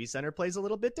grade. Maybe center plays a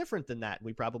little bit different than that.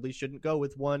 We probably shouldn't go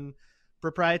with one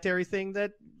proprietary thing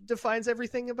that defines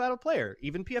everything about a player.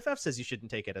 Even PFF says you shouldn't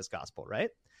take it as gospel,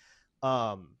 right?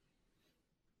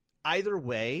 Either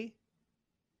way,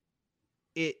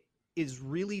 it is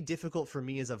really difficult for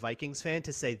me as a Vikings fan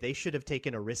to say they should have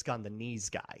taken a risk on the knees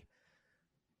guy.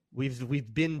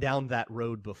 We've been down that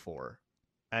road before.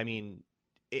 I mean,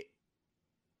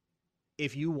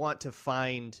 if you want to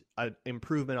find an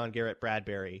improvement on Garrett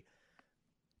Bradbury,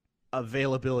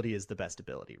 availability is the best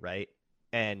ability, right?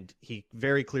 And he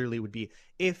very clearly would be,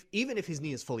 even if his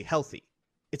knee is fully healthy,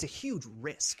 it's a huge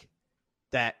risk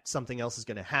that something else is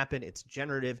going to happen. It's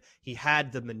generative. He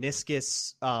had the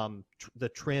meniscus, the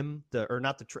trim,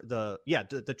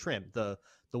 the trim, the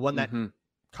one that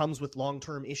comes with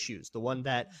long-term issues, the one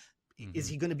that is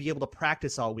he going to be able to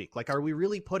practice all week? Like, are we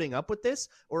really putting up with this,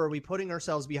 or are we putting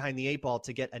ourselves behind the 8 ball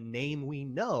to get a name we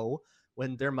know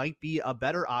when there might be a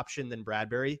better option than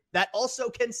Bradbury that also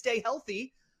can stay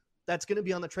healthy, that's going to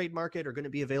be on the trade market or going to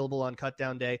be available on cut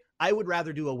down day? I would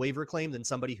rather do a waiver claim than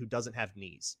somebody who doesn't have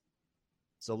knees.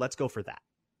 So let's go for that.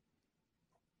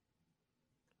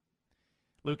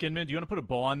 Luke Inman, do you want to put a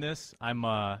bow on this?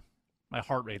 My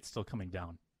heart rate's still coming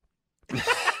down.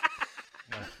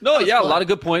 No, yeah, a lot of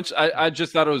good points. I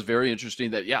just thought it was very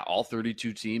interesting that, all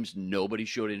 32 teams, nobody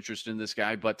showed interest in this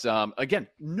guy. But again,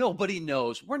 nobody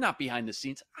knows. We're not behind the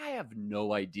scenes. I have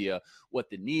no idea what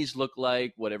the knees look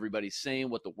like, what everybody's saying,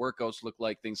 what the workouts look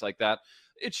like, things like that.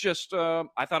 It's just,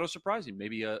 I thought it was surprising.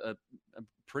 Maybe a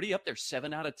pretty up there,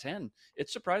 7 out of 10. It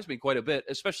surprised me quite a bit,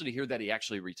 especially to hear that he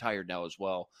actually retired now as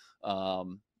well.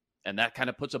 And that kind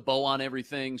of puts a bow on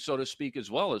everything, so to speak, as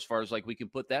well, as far as like we can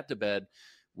put that to bed.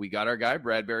 We got our guy,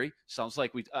 Bradbury. Sounds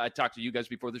like I talked to you guys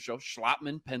before the show.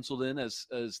 Schlottman penciled in as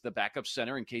the backup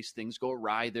center in case things go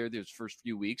awry those first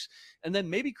few weeks. And then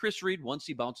maybe Chris Reed, once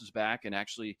he bounces back and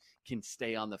actually can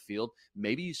stay on the field,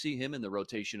 maybe you see him in the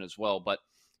rotation as well. But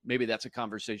maybe that's a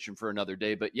conversation for another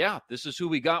day. But this is who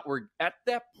we got. We're at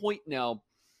that point now,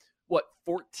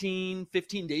 14,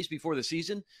 15 days before the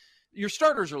season? Your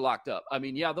starters are locked up. I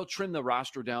mean, they'll trim the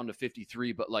roster down to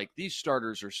 53, but like these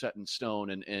starters are set in stone,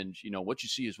 and what you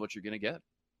see is what you're going to get.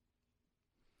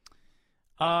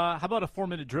 How about a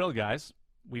 4-minute drill, guys?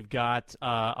 We've got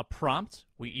a prompt.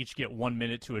 We each get 1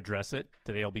 minute to address it.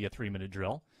 Today will be a 3-minute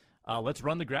drill. Let's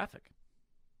run the graphic.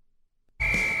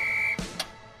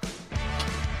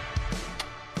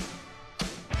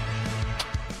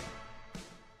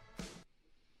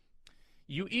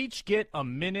 You each get a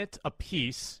minute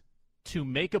apiece to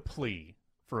make a plea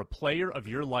for a player of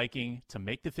your liking to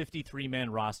make the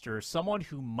 53-man roster, someone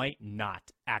who might not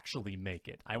actually make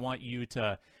it. I want you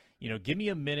to, give me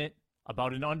a minute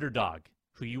about an underdog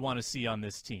who you want to see on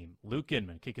this team. Luke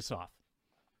Inman, kick us off.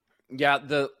 Yeah,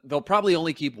 they'll probably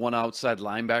only keep one outside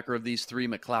linebacker of these three,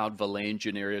 McLeod, Villain,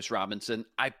 Janarius Robinson.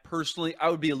 I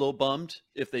would be a little bummed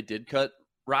if they did cut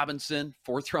Robinson,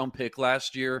 4th-round pick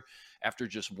last year. After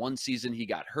just one season, he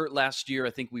got hurt last year.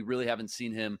 I think we really haven't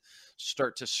seen him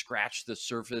start to scratch the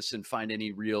surface and find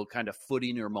any real kind of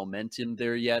footing or momentum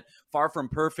there yet. Far from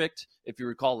perfect. If you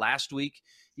recall last week,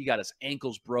 he got his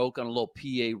ankles broke on a little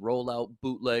PA rollout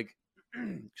bootleg.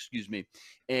 Excuse me.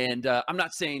 And I'm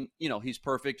not saying, he's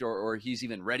perfect or he's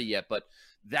even ready yet, but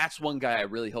that's one guy I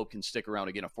really hope can stick around.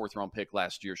 Again, a 4th-round pick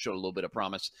last year, showed a little bit of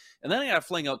promise. And then I got to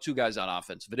fling out 2 guys on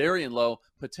offense. Vidarian Lowe,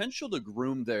 potential to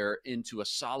groom there into a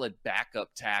solid backup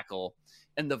tackle.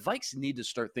 And the Vikes need to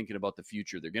start thinking about the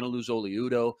future. They're going to lose Oli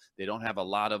Udoh. They don't have a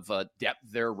lot of depth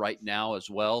there right now as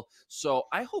well. So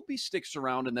I hope he sticks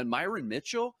around. And then Myron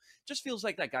Mitchell just feels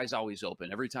like that guy's always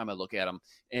open every time I look at him.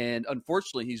 And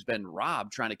unfortunately, he's been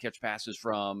robbed trying to catch passes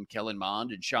from Kellen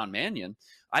Mond and Sean Mannion.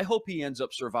 I hope he ends up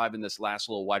surviving this last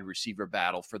little wide receiver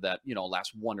battle for that,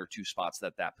 last 1 or 2 spots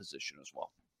at that position as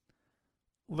well.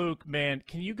 Luke, man,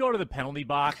 can you go to the penalty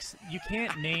box? You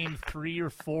can't name 3 or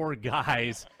 4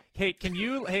 guys. Hey,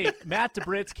 Matt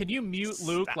DeBritz, can you mute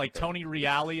Luke like Tony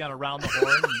Reale on Around the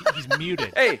Horn? He's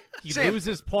muted. Hey, he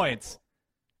loses points.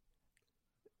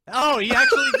 Oh, he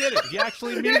actually did it. He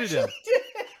actually muted him.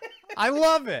 I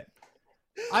love it.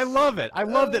 I love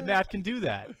that Matt can do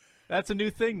that. That's a new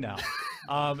thing now.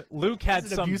 Luke had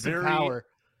some very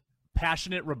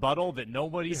passionate rebuttal that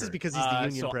nobody heard. This is because he's the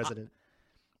union president.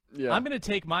 I'm going to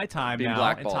take my time now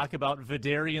and talk about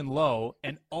Vidarian Lowe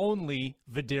and only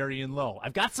Vidarian Lowe.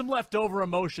 I've got some leftover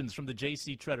emotions from the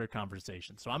J.C. Tretter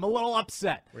conversation, so I'm a little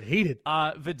upset. We're heated.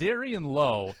 Vidarian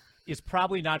Lowe is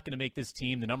probably not going to make this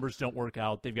team. The numbers don't work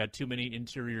out. They've got too many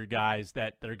interior guys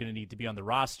that are going to need to be on the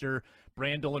roster.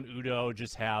 Brandel and Udoh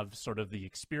just have sort of the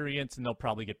experience, and they'll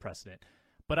probably get precedent.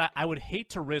 But I would hate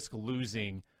to risk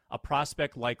losing a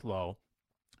prospect like Lowe,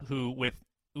 who with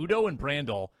Udoh and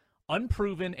Brandel,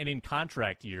 unproven and in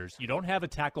contract years, you don't have a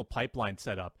tackle pipeline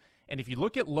set up. And if you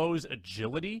look at Lowe's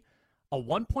agility, a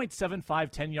 1.75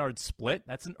 10-yard split,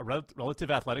 that's a relative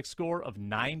athletic score of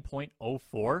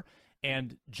 9.04,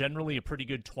 and generally a pretty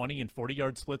good 20 and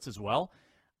 40-yard splits as well.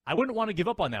 I wouldn't want to give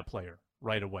up on that player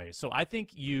right away. So I think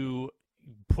you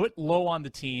put Lowe on the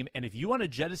team, and if you want to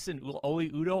jettison Oli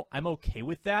Udoh, I'm okay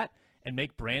with that, and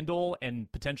make Brandel and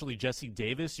potentially Jesse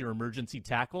Davis your emergency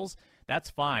tackles. That's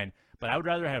fine. But I would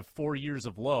rather have 4 years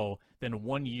of Lowe than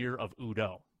 1 year of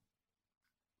Udoh.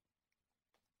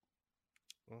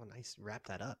 Oh, nice. Wrap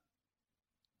that up.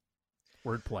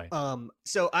 Wordplay.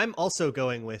 So I'm also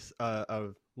going with a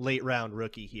late round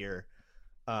rookie here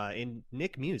in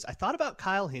Nick Muse. I thought about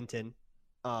Kyle Hinton,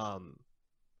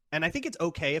 and I think it's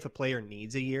okay if a player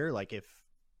needs a year, like if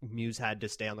Muse had to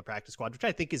stay on the practice squad, which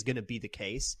I think is going to be the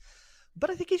case. But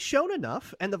I think he's shown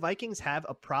enough, and the Vikings have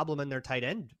a problem in their tight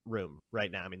end room right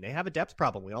now. I mean, they have a depth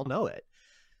problem. We all know it.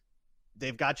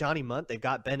 They've got Johnny Munt. They've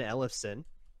got Ben Ellefson.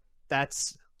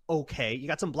 That's okay. You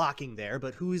got some blocking there,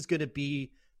 but who's going to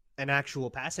be an actual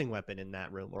passing weapon in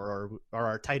that room? Or are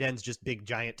our tight ends just big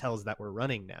giant tells that we're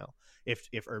running now if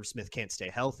Irv Smith can't stay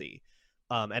healthy?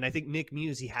 And I think Nick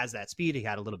Muse, he has that speed. He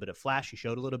had a little bit of flash. He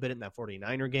showed a little bit in that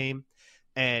 49er game.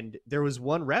 And there was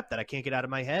one rep that I can't get out of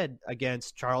my head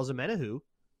against Charles Amenahu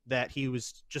that he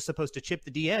was just supposed to chip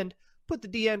the D end, put the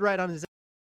D end right on his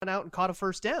out and caught a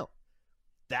first down.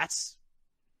 That's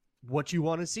what you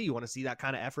want to see. You want to see that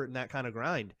kind of effort and that kind of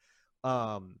grind.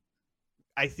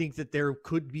 I think that there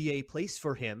could be a place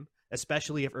for him,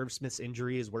 especially if Irv Smith's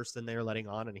injury is worse than they're letting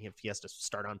on and if he has to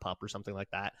start on PUP or something like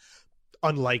that.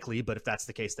 Unlikely, but if that's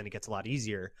the case, then it gets a lot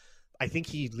easier. I think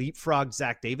he leapfrogged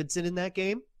Zach Davidson in that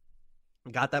game,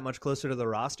 got that much closer to the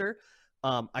roster.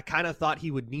 I kind of thought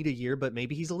he would need a year, but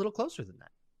maybe he's a little closer than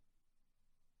that.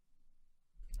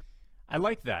 I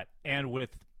like that. And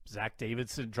with Zach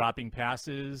Davidson dropping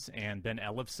passes and Ben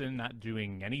Ellefson not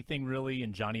doing anything really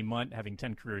and Johnny Munt having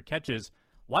 10 career catches,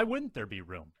 why wouldn't there be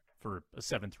room for a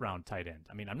 7th-round tight end?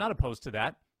 I mean, I'm not opposed to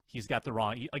that. He's got the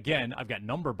wrong – again, I've got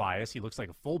number bias. He looks like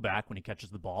a fullback when he catches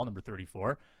the ball, number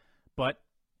 34. But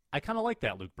I kind of like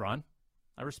that, Luke Braun.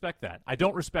 I respect that. I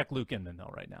don't respect Luke Inman,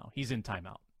 though, right now. He's in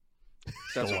timeout.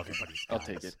 That's okay. I'll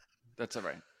take it. That's all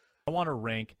right. I want to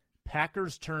rank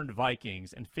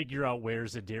Packers-Turned-Vikings and figure out where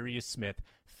Zadarius Smith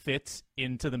fits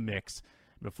into the mix.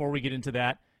 Before we get into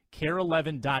that,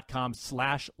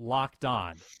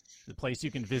 care11.com/lockedon, the place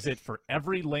you can visit for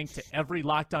every link to every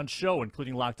Locked On show,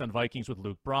 including Locked On Vikings with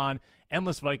Luke Braun,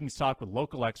 endless Vikings talk with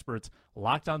local experts,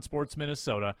 Locked On Sports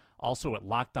Minnesota, also at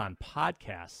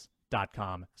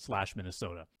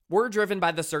lockedonpodcast.com/Minnesota. We're driven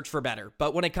by the search for better,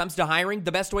 but when it comes to hiring,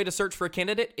 the best way to search for a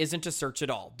candidate isn't to search at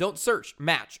all. Don't search,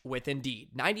 match with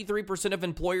Indeed. 93% of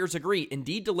employers agree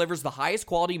Indeed delivers the highest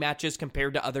quality matches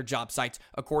compared to other job sites,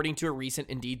 according to a recent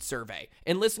Indeed survey.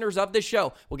 And listeners of this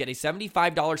show will get a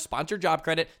 $75 sponsored job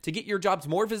credit to get your jobs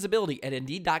more visibility at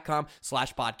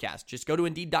Indeed.com/podcast. Just go to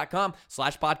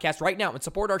Indeed.com/podcast right now and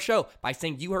support our show by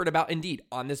saying you heard about Indeed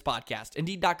on this podcast.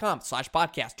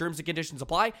 Indeed.com/podcast. Terms and conditions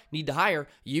apply. Need to hire?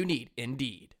 You need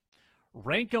Indeed.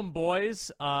 Rank 'em,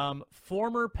 boys.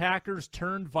 Former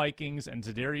Packers-Turned-Vikings and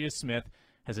Zadarius Smith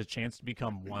has a chance to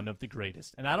become one of the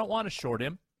greatest. And I don't want to short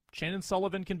him. Shannon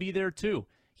Sullivan can be there too.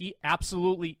 He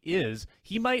absolutely is.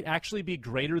 He might actually be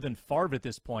greater than Favre at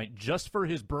this point just for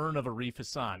his burn of Arif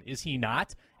Hassan. Is he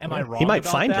not? Am I wrong? He might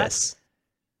about find that? us.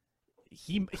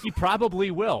 He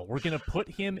probably will. We're going to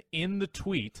put him in the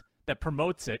tweet that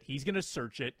promotes it. He's going to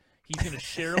search it. He's going to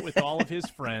share it with all of his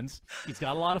friends. He's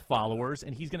got a lot of followers,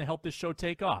 and he's going to help this show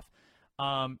take off.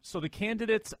 So the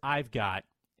candidates I've got,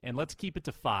 and let's keep it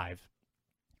to 5,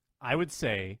 I would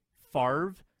say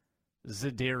Favre,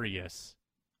 Zadarius,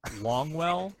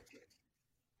 Longwell,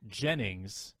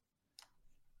 Jennings,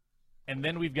 and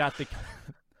then we've got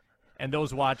and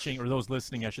those watching, or those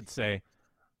listening, I should say,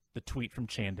 the tweet from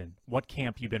Chandon. What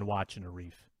camp you been watching,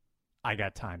 Arif? I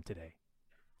got time today.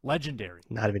 Legendary.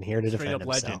 Not even here to Straight defend up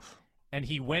legend. himself. And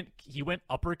he went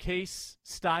uppercase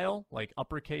style, like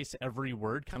uppercase every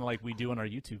word, kind of like we do in our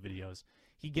YouTube videos.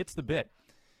 He gets the bit.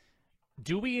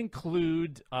 Do we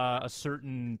include a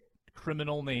certain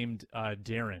criminal named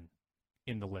Darren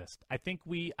in the list? I think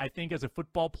as a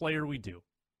football player we do,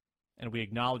 and we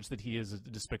acknowledge that he is a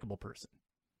despicable person.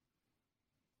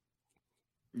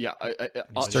 Yeah,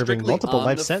 Serving multiple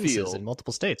life sentences in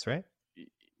multiple states, right?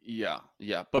 Yeah.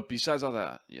 But besides all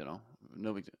that,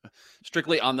 no big deal.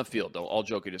 Strictly on the field, though. All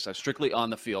joking aside, strictly on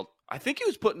the field. I think he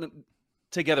was putting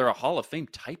together a Hall of Fame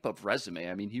type of resume.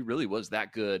 I mean, he really was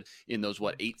that good in those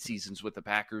 8 seasons with the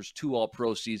Packers, 2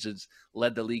 All-Pro seasons,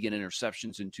 led the league in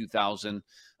interceptions in 2000.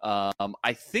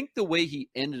 I think the way he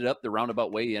ended up, the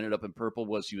roundabout way he ended up in purple,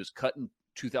 was he was cut in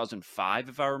 2005,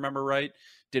 if I remember right.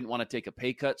 Didn't want to take a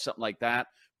pay cut, something like that.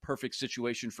 Perfect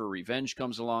situation for revenge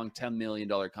comes along, $10 million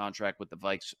contract with the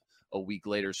Vikes a week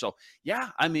later. So,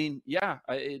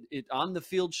 it on the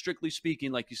field, strictly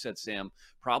speaking, like you said, Sam,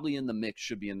 probably in the mix,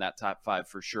 should be in that top 5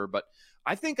 for sure. But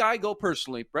I think I go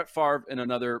personally, Brett Favre in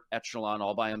another echelon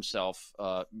all by himself.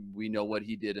 We know what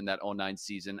he did in that 2009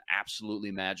 season.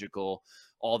 Absolutely magical.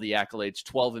 All the accolades,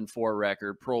 12-4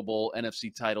 record, Pro Bowl,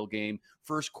 NFC title game,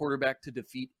 first quarterback to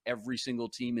defeat every single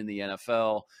team in the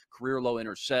NFL, career low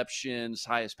interceptions,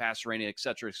 highest passer rating, et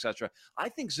cetera, et cetera. I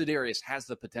think Zadarius has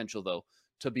the potential, though,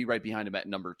 to be right behind him at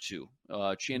number 2.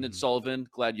 Chandon Sullivan,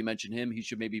 glad you mentioned him. He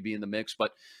should maybe be in the mix,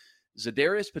 but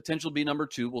Zadarius potential to be number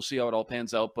 2. We'll see how it all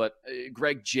pans out, but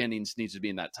Greg Jennings needs to be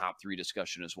in that top 3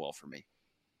 discussion as well for me.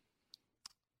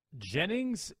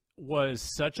 Jennings was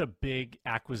such a big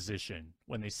acquisition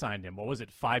when they signed him. What was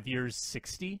it, 5 years,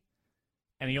 60?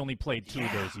 And he only played 2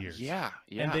 of those years. Yeah.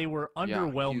 And they were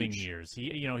underwhelming huge years.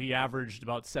 He averaged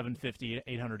about 750,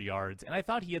 800 yards. And I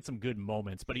thought he had some good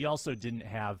moments, but he also didn't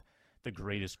have the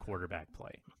greatest quarterback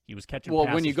play. He was catching Well,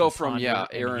 passes when you go from from, Conner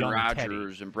and Aaron young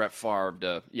Rodgers Teddy. and Brett Favre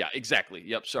to, exactly.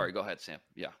 Yep. Sorry. Go ahead, Sam.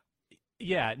 Yeah.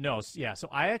 Yeah, no, yeah. So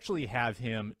I actually have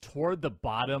him toward the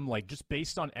bottom, like just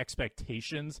based on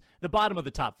expectations, the bottom of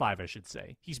the top 5, I should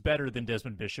say. He's better than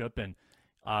Desmond Bishop and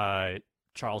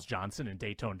Charles Johnson and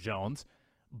Dayton Jones,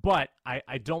 but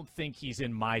I don't think he's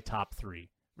in my top 3.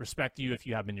 Respect you if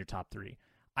you have him in your top 3.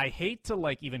 I hate to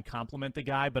like even compliment the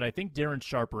guy, but I think Darren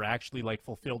Sharper actually like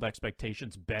fulfilled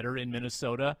expectations better in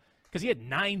Minnesota because he had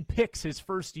 9 picks his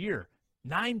first year,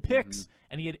 9 picks,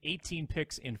 and he had 18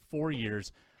 picks in 4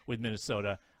 years with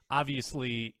Minnesota.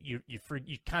 Obviously, you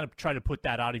kind of try to put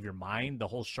that out of your mind, the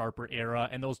whole Sharper era,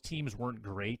 and those teams weren't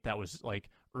great. That was like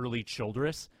early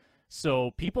Childress.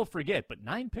 So people forget, but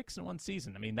 9 picks in one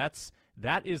season. I mean,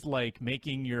 that is like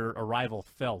making your arrival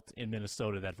felt in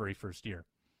Minnesota that very first year.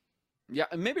 Yeah,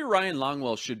 and maybe Ryan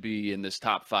Longwell should be in this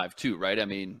top 5 too, right? I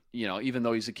mean, even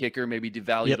though he's a kicker, maybe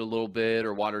devalued a little bit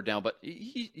or watered down, but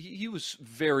he was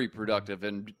very productive,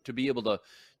 and to be able to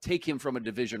take him from a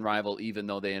division rival, even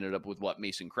though they ended up with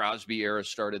Mason Crosby era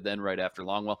started then right after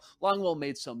Longwell. Longwell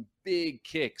made some big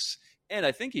kicks, and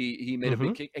I think he made a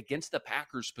big kick against the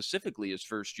Packers specifically his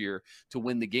first year to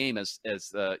win the game as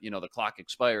the clock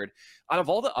expired. Out of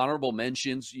all the honorable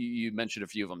mentions, you mentioned a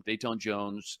few of them: Dayton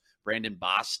Jones, Brandon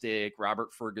Bostic,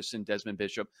 Robert Ferguson, Desmond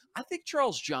Bishop. I think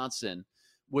Charles Johnson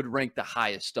would rank the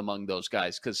highest among those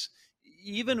guys because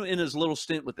even in his little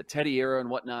stint with the Teddy era and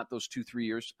whatnot, those 2-3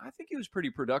 years, I think he was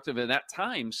pretty productive. And at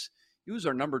times, he was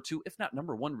our number 2, if not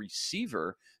number 1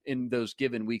 receiver in those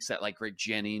given weeks that like Greg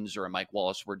Jennings or Mike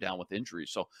Wallace were down with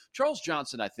injuries. So Charles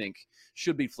Johnson, I think,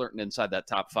 should be flirting inside that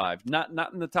top 5. Not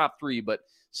in the top 3, but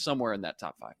somewhere in that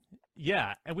top 5.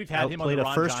 Yeah, and we've had him on the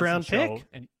Ron first-round Johnson pick. show,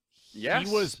 and yes.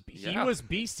 he was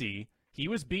BC. He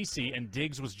was BC, and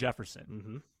Diggs was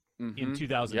Jefferson in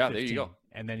 2015. Yeah, there you go.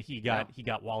 And then he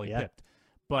got Wally pipped.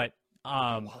 But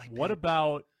what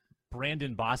about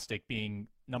Brandon Bostic being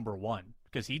number 1?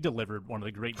 Because he delivered one of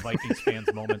the great Vikings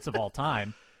fans moments of all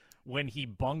time when he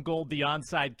bungled the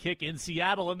onside kick in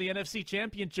Seattle in the NFC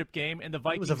Championship game, and the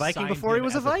Vikings he was a Viking signed before he him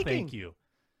was a as Viking. Thank you.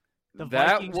 The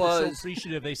That Vikings were so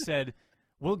appreciative. They said,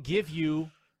 "We'll give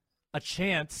you a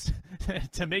chance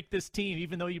to make this team,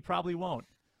 even though you probably won't."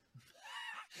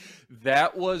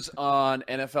 That was on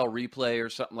NFL Replay or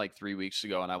something like 3 weeks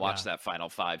ago, and I watched that final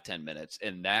 5-10 minutes.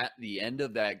 And the end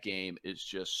of that game is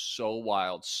just so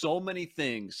wild. So many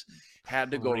things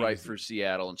had to go right for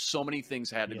Seattle, and so many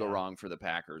things had to go wrong for the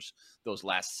Packers. Those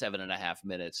last 7.5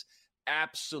 minutes,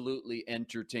 absolutely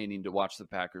entertaining to watch the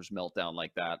Packers melt down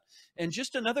like that. And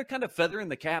just another kind of feather in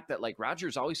the cap that like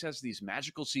Rodgers always has these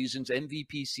magical seasons,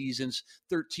 MVP seasons,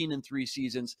 13-3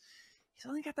 seasons. He's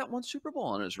only got that 1 Super Bowl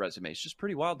on his resume. It's just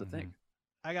pretty wild to think.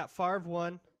 I got Favre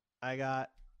 1. I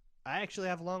actually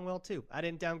have Longwell 2. I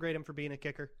didn't downgrade him for being a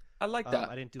kicker. I like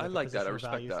that. I didn't do I like like a that. I positional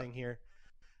respect value that. thing here.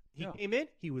 He came in.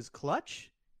 He was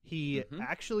clutch. He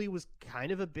actually was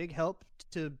kind of a big help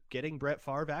to getting Brett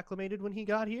Favre acclimated when he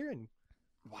got here, and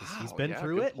he's been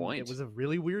through it. It was a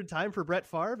really weird time for Brett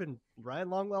Favre, and Ryan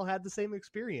Longwell had the same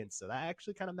experience, so that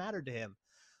actually kind of mattered to him.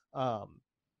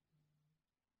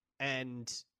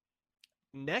 And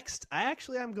next,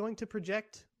 I'm going to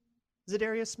project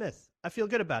Zadarius Smith. I feel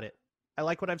good about it. I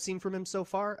like what I've seen from him so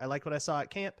far. I like what I saw at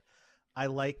camp. I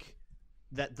like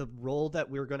that the role that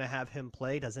we're going to have him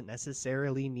play doesn't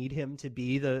necessarily need him to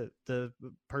be the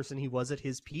person he was at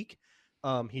his peak.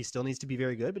 He still needs to be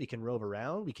very good, but he can rove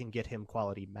around. We can get him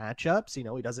quality matchups.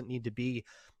 He doesn't need to be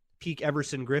peak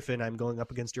Everson Griffin. I'm going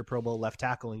up against your Pro Bowl left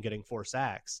tackle and getting 4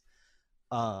 sacks.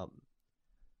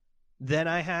 Then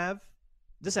I have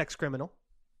this ex-criminal.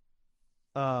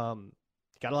 Got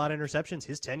a lot of interceptions.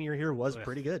 His tenure here was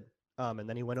pretty good. And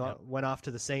then he went off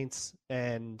to the Saints,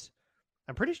 and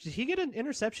I'm pretty sure, did he get an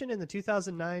interception in the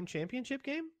 2009 championship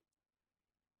game?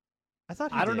 I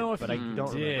thought he did. I don't know if but he I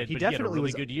don't did, remember. He but definitely he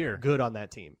was had a really good year. Good on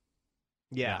that team.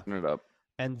 Yeah. Turn it up.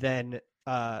 And then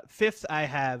 5th, I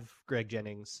have Greg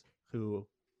Jennings, who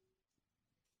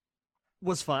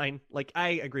was fine. Like, I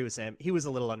agree with Sam. He was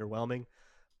a little underwhelming.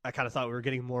 I kind of thought we were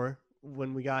getting more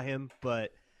when we got him,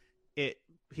 but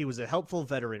he was a helpful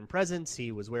veteran presence.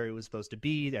 He was where he was supposed to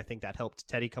be. I think that helped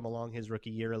Teddy come along his rookie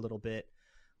year a little bit.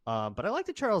 But I like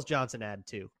the Charles Johnson ad,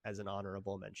 too, as an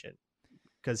honorable mention,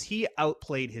 because he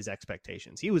outplayed his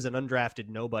expectations. He was an undrafted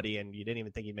nobody, and you didn't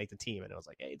even think he'd make the team. And it was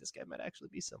like, hey, this guy might actually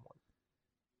be someone.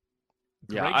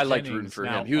 Yeah, Greg I liked Jennings rooting for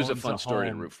now him. He was a owns fun story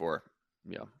to home. root for.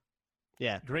 Yeah.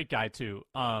 Yeah. Great guy, too.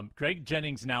 Greg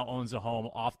Jennings now owns a home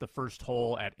off the first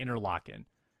hole at Interlaken.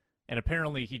 And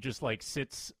apparently he just,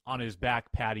 sits on his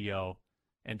back patio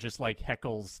and just,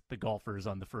 heckles the golfers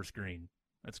on the first green.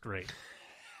 That's great.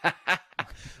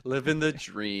 Living the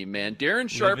dream, man. Darren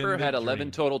Sharper had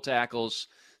 11 total tackles,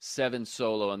 7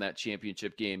 solo in that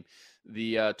championship game.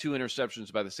 The 2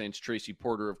 interceptions by the Saints, Tracy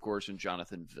Porter, of course, and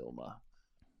Jonathan Vilma.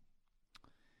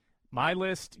 My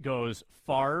list goes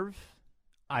Favre.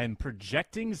 I'm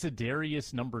projecting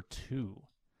Za'Darius number 2.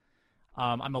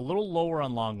 I'm a little lower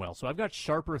on Longwell. So I've got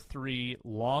Sharper 3,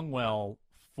 Longwell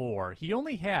 4. He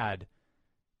only had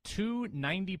 2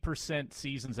 90%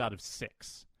 seasons out of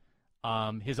 6.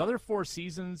 His other 4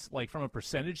 seasons, like from a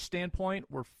percentage standpoint,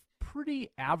 were pretty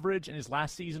average, and his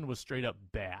last season was straight up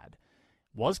bad.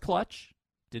 Was clutch,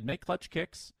 did make clutch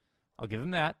kicks. I'll give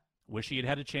him that. Wish he had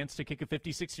had a chance to kick a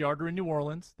 56-yarder in New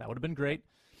Orleans. That would have been great.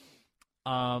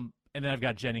 And then I've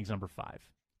got Jennings number 5.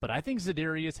 But I think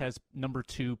Za'Darius has number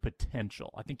 2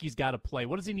 potential. I think he's got to play.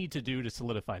 What does he need to do to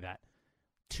solidify that?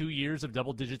 2 years of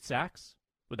double-digit sacks?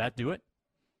 Would that do it?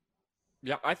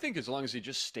 Yeah, I think as long as he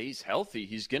just stays healthy,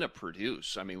 he's going to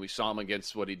produce. I mean, we saw him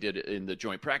against what he did in the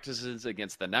joint practices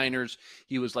against the Niners.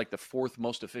 He was like the 4th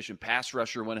most efficient pass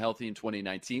rusher when healthy in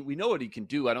 2019. We know what he can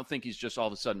do. I don't think he's just all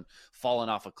of a sudden fallen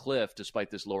off a cliff despite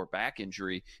this lower back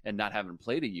injury and not having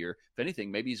played a year. If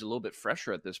anything, maybe he's a little bit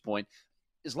fresher at this point.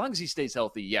 As long as he stays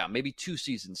healthy, yeah, maybe 2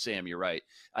 seasons, Sam, you're right.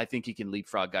 I think he can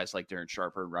leapfrog guys like Darren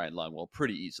Sharper and Ryan Longwell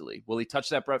pretty easily. Will he touch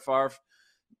that Brett Favre?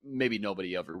 Maybe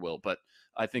nobody ever will, but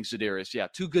I think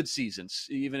Za'Darius, 2 good seasons.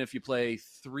 Even if you play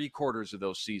 3/4 of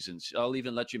those seasons, I'll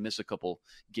even let you miss a couple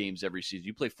games every season.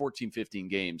 You play 14, 15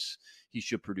 games, he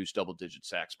should produce double-digit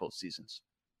sacks both seasons.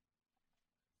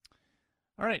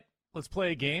 All right, let's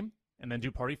play a game and then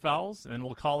do party fouls, and then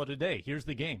we'll call it a day. Here's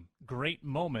the game. Great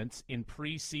moments in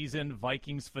preseason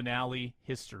Vikings finale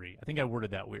history. I think I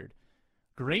worded that weird.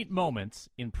 Great moments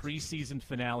in preseason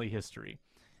finale history.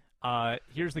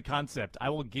 Here's the concept. I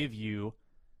will give you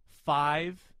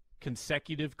 5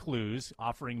 consecutive clues,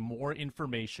 offering more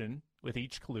information with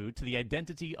each clue to the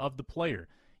identity of the player.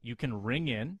 You can ring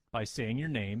in by saying your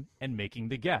name and making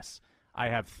the guess. I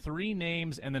have 3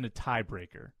 names and then a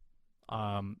tiebreaker.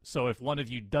 So if one of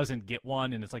you doesn't get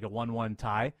one and it's like a 1-1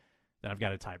 tie, then I've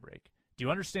got a tiebreak. Do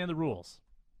you understand the rules?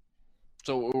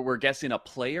 So we're guessing a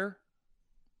player?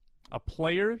 A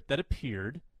player that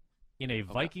appeared in a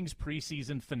Vikings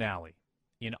preseason finale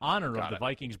in honor of the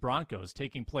Vikings-Broncos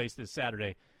taking place this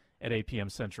Saturday at 8 p.m.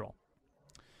 Central.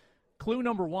 Clue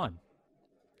number 1.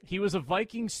 He was a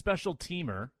Vikings special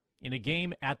teamer in a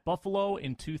game at Buffalo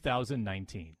in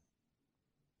 2019.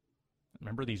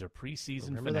 Remember, these are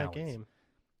preseason finales. That game.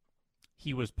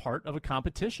 He was part of a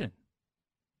competition.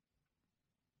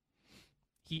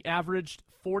 He averaged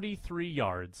 43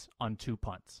 yards on 2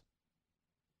 punts.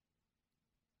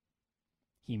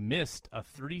 He missed a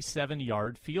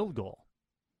 37-yard field goal.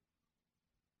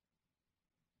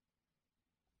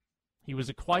 He was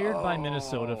acquired by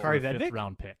Minnesota for a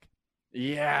 5th-round pick.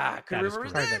 Yeah, that is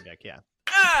correct. Yeah.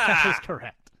 That is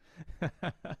correct.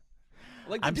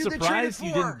 Like I'm surprised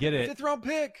you didn't get it. 5th-round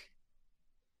pick.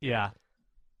 Yeah,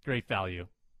 great value.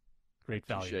 Great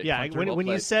value. Yeah, Punter, when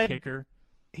you said kicker,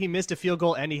 he missed a field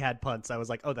goal and he had punts, I was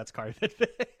like, oh, that's Carvin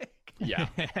Vick. Yeah,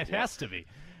 it has to be.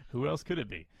 Who else could it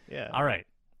be? Yeah. All right.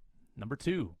 Number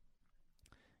 2.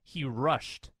 He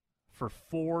rushed for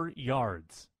 4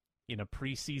 yards in a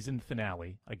preseason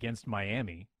finale against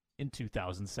Miami in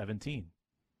 2017.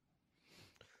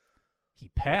 He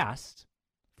passed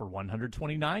for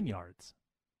 129 yards.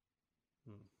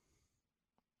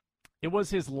 It was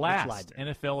his last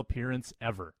NFL appearance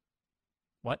ever.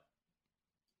 What?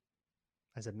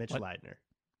 I said Mitch Leidner.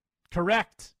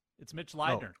 Correct. It's Mitch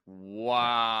Leidner. Oh.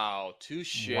 Wow.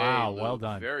 Touche. Wow, Luke. well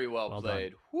done. Very well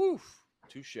played. Done. Whew.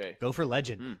 Touche. Go for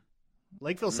legend.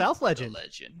 Lakeville South legend.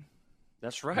 Legend.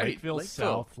 That's right. Lakeville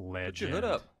South legend. Put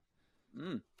your hood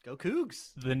up. Go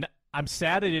Cougs. I'm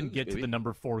sad I didn't get to the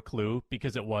number 4 clue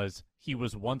because he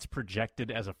was once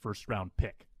projected as a 1st-round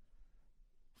pick.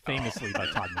 Famously by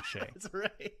Todd McShay. That's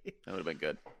right. That would have been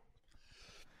good.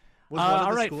 Was one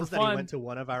of the schools that he went to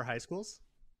one of our high schools?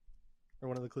 Or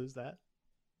one of the clues that?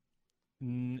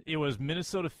 It was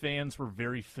Minnesota fans were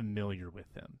very familiar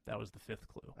with him. That was the 5th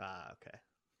clue. Okay.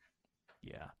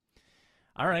 Yeah.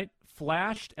 All right.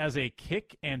 Flashed as a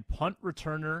kick and punt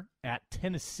returner at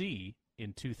Tennessee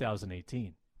in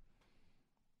 2018.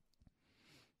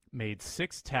 Made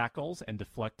 6 tackles and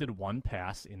deflected 1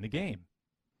 pass in the game.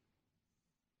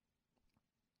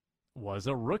 Was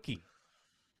a rookie.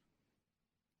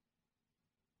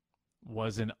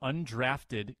 Was an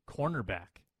undrafted cornerback.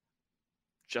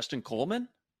 Justin Coleman?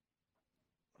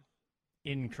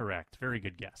 Incorrect. Very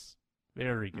good guess.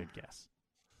 Very good guess.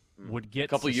 Would get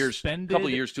couple years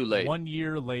too late. 1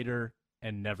 year later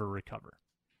and never recover.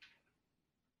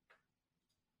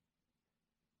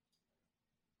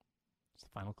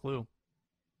 Final clue.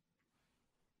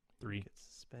 3, Get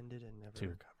suspended and never 2,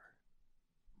 recover.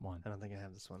 1. I don't think I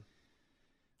have this one.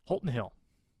 Holton Hill.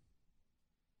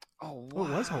 Oh, Oh,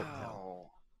 it was wow. Holton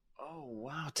Hill. Oh,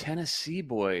 wow. Tennessee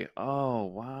boy. Oh,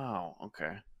 wow.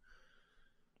 Okay.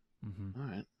 Mm-hmm. All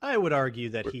right. I would argue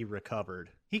that he recovered.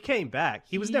 He came back.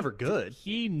 He was never good.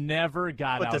 He never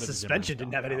got But out the of suspension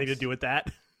didn't have anything to do with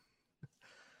that.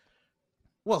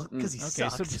 Well, because he Okay,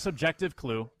 sucked. subjective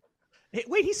clue. Hey,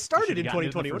 wait, he started in Should've gotten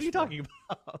into 2020. the What are you first talking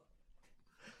about?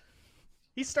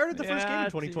 He started the first game in Yeah,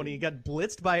 2020. He got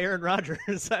blitzed by Aaron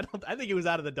Rodgers. I think he was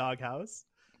out of the doghouse.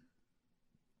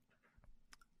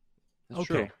 That's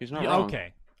Okay. true. He's not Yeah,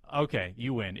 wrong. Okay,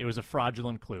 you win. It was a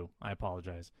fraudulent clue. I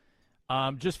apologize.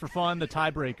 Just for fun, the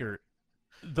tiebreaker.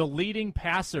 The leading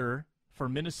passer for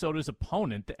Minnesota's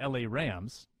opponent, the LA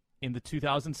Rams, in the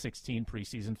 2016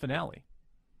 preseason finale.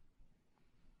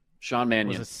 Sean Was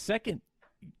Mannion a second.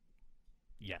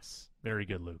 Yes. Very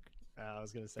good, Luke. I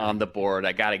was going to say. on the board.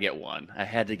 I got to get one. I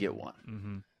had to get one.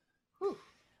 Mm-hmm.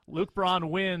 Luke Braun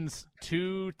wins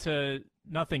 2-0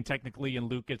 technically, and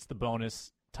Luke gets the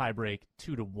bonus tiebreak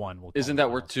 2-1. We'll call Isn't it that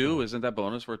final worth 2? score. Isn't that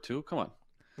bonus worth 2? Come on.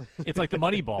 It's like the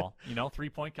money ball,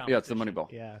 3-point competition. Yeah, it's the money ball.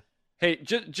 Yeah. Hey,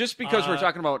 just because we're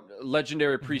talking about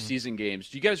legendary mm-hmm. preseason games,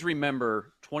 do you guys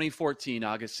remember 2014,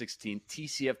 August 16th,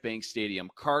 TCF Bank Stadium,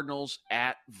 Cardinals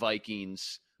at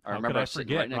Vikings? I remember I was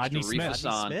sitting right next Rodney to Smith. Reef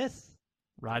Hassan.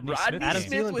 Rodney Rodney Smith. Adam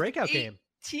Smith Thielen with breakout game.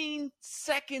 18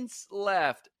 seconds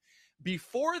left.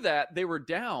 Before that, they were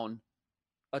down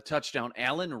a touchdown.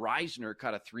 Allen Reisner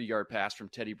caught a 3-yard pass from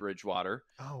Teddy Bridgewater.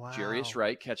 Oh, wow. Jarius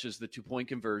Wright catches the 2-point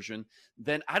conversion.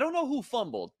 Then I don't know who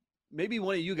fumbled. Maybe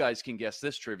one of you guys can guess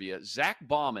this trivia. Zach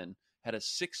Bauman had a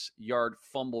 6-yard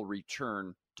fumble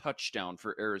return touchdown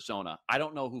for Arizona. I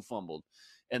don't know who fumbled.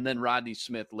 And then Rodney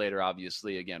Smith later,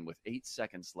 obviously, again, with 18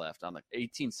 seconds left on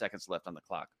the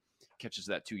clock, catches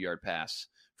that 2-yard pass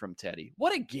from Teddy.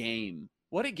 What a game.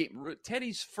 What a game.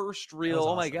 Teddy's first real, That was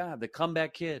oh my awesome. God, the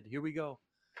comeback kid. Here we go.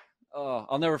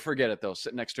 I'll never forget it, though.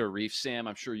 Sitting next to a Reef. Sam,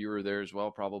 I'm sure you were there as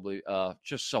well, probably.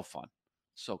 Just so fun.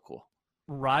 So cool.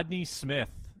 Rodney Smith,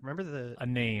 Remember a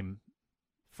name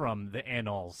from the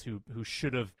annals who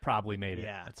should have probably made it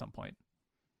at some point.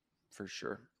 For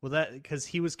sure. Well, that because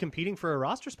he was competing for a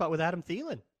roster spot with Adam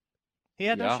Thielen. He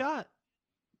had no shot.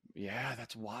 Yeah,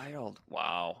 that's wild.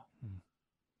 Wow.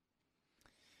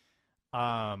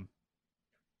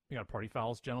 We got party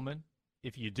fouls, gentlemen.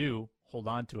 If you do, hold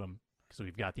on to them because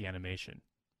we've got the animation.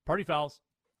 Party fouls.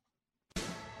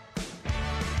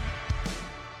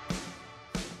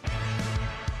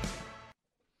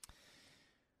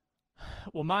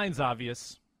 Well, mine's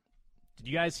obvious. Did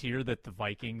you guys hear that the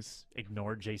Vikings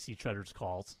ignored J.C. Tretter's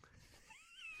calls?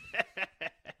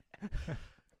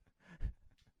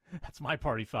 That's my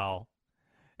party foul.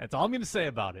 That's all I'm going to say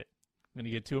about it. I'm going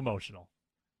to get too emotional.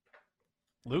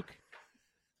 Luke?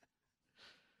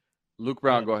 Luke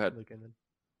Brown, go ahead. Luke Inman.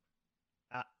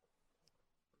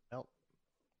 Nope.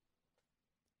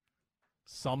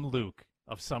 Some Luke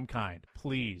of some kind.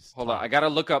 Please. Hold on. I got to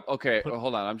look up. Okay, Put-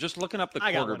 hold on. I'm just looking up the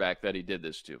I got one. quarterback that he did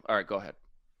this to. All right, go ahead.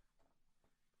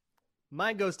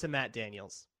 Mine goes to Matt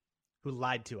Daniels, who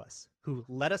lied to us, who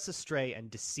led us astray and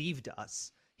deceived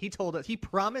us. He told us, he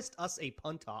promised us a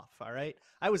punt off. All right.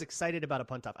 I was excited about a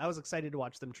punt off. I was excited to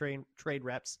watch them trade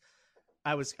reps.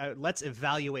 Let's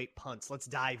evaluate punts. Let's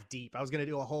dive deep. I was going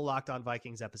to do a whole Locked On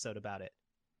Vikings episode about it.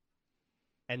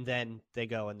 And then they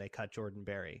go and they cut Jordan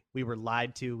Berry. We were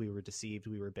lied to. We were deceived.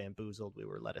 We were bamboozled. We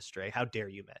were led astray. How dare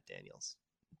you, Matt Daniels?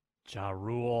 Ja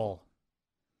Rule.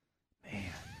 Man.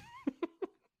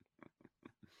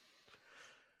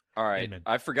 All right. Amen.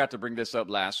 I forgot to bring this up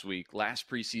last week. Last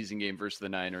preseason game versus the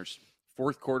Niners.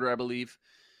 Fourth quarter, I believe.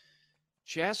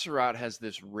 Chaz Surratt has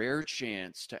this rare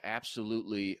chance to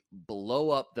absolutely blow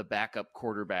up the backup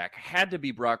quarterback. Had to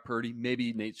be Brock Purdy.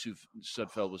 Maybe Nate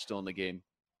Sudfeld was still in the game.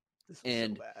 This was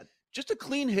And so bad. just a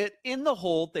clean hit in the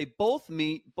hole. They both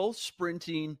meet, both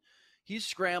sprinting. He's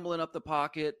scrambling up the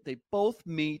pocket. They both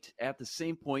meet at the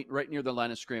same point right near the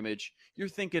line of scrimmage. You're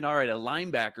thinking, all right, a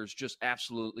linebacker's just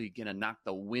absolutely going to knock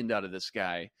the wind out of this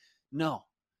guy. No.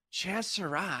 Chaz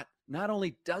Surratt not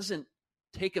only doesn't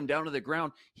take him down to the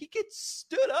ground, he gets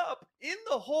stood up in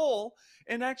the hole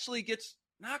and actually gets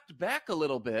knocked back a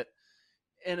little bit.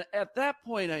 And at that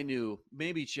point, I knew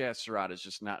maybe Chaz Surratt is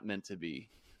just not meant to be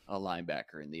a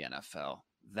linebacker in the NFL.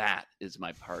 That is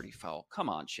my party foul. Come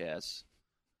on, Chaz.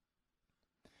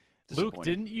 Luke,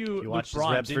 didn't you? You Luke watched his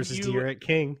Braun, reps didn't versus you, De'Aaron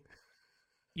King.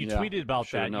 You Yeah, tweeted about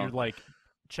should've that. known. You're like,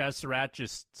 Chaz Surratt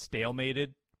just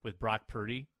stalemated with Brock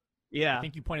Purdy. Yeah. I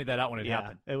think you pointed that out when it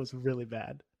happened. It was really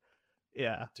bad.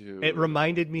 Yeah. Dude. It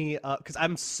reminded me, because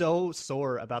I'm so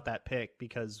sore about that pick,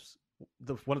 because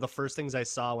one of the first things I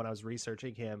saw when I was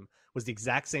researching him was the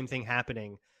exact same thing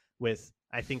happening with,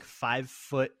 I think,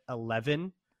 5'11",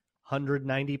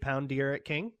 190-pound De'Aaron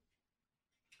King.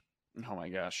 Oh my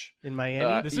gosh. In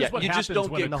Miami. This is what happens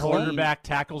when a quarterback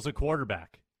tackles a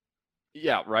quarterback.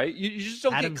 Yeah, right? You just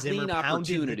don't Adam get clean Zimmer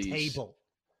opportunities. pounded the table.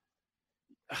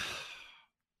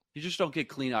 You just don't get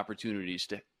clean opportunities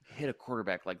to hit a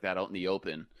quarterback like that out in the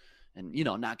open and,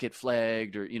 not get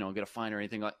flagged or, get a fine or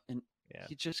anything like that. And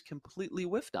he just completely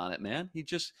whiffed on it, man. He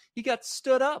got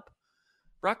stood up.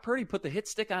 Brock Purdy put the hit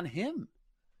stick on him.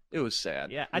 It was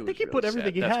sad. Yeah, I think he put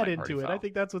everything he had into it. I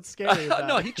think that's what's scary about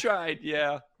No, it. he tried.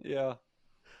 Yeah.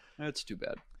 That's too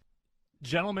bad.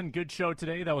 Gentlemen, good show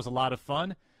today. That was a lot of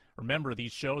fun. Remember,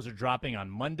 these shows are dropping on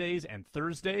Mondays and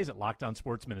Thursdays at Locked On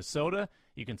Sports Minnesota.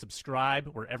 You can subscribe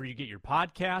wherever you get your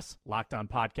podcasts,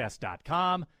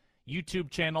 lockedonpodcast.com,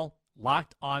 YouTube channel,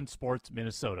 Locked On Sports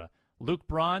Minnesota. Luke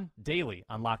Braun, daily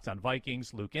on Locked On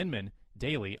Vikings. Luke Inman,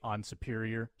 daily on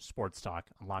Superior Sports Talk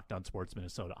on Locked On Sports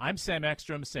Minnesota. I'm Sam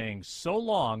Ekstrom saying so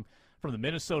long from the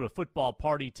Minnesota football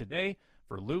party today.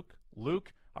 For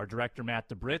Luke, our director Matt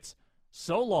DeBritz,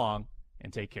 so long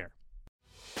and take care.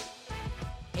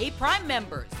 Hey, Prime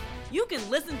members, you can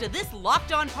listen to this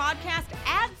Locked On podcast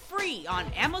ad-free on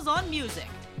Amazon Music.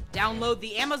 Download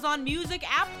the Amazon Music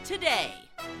app today.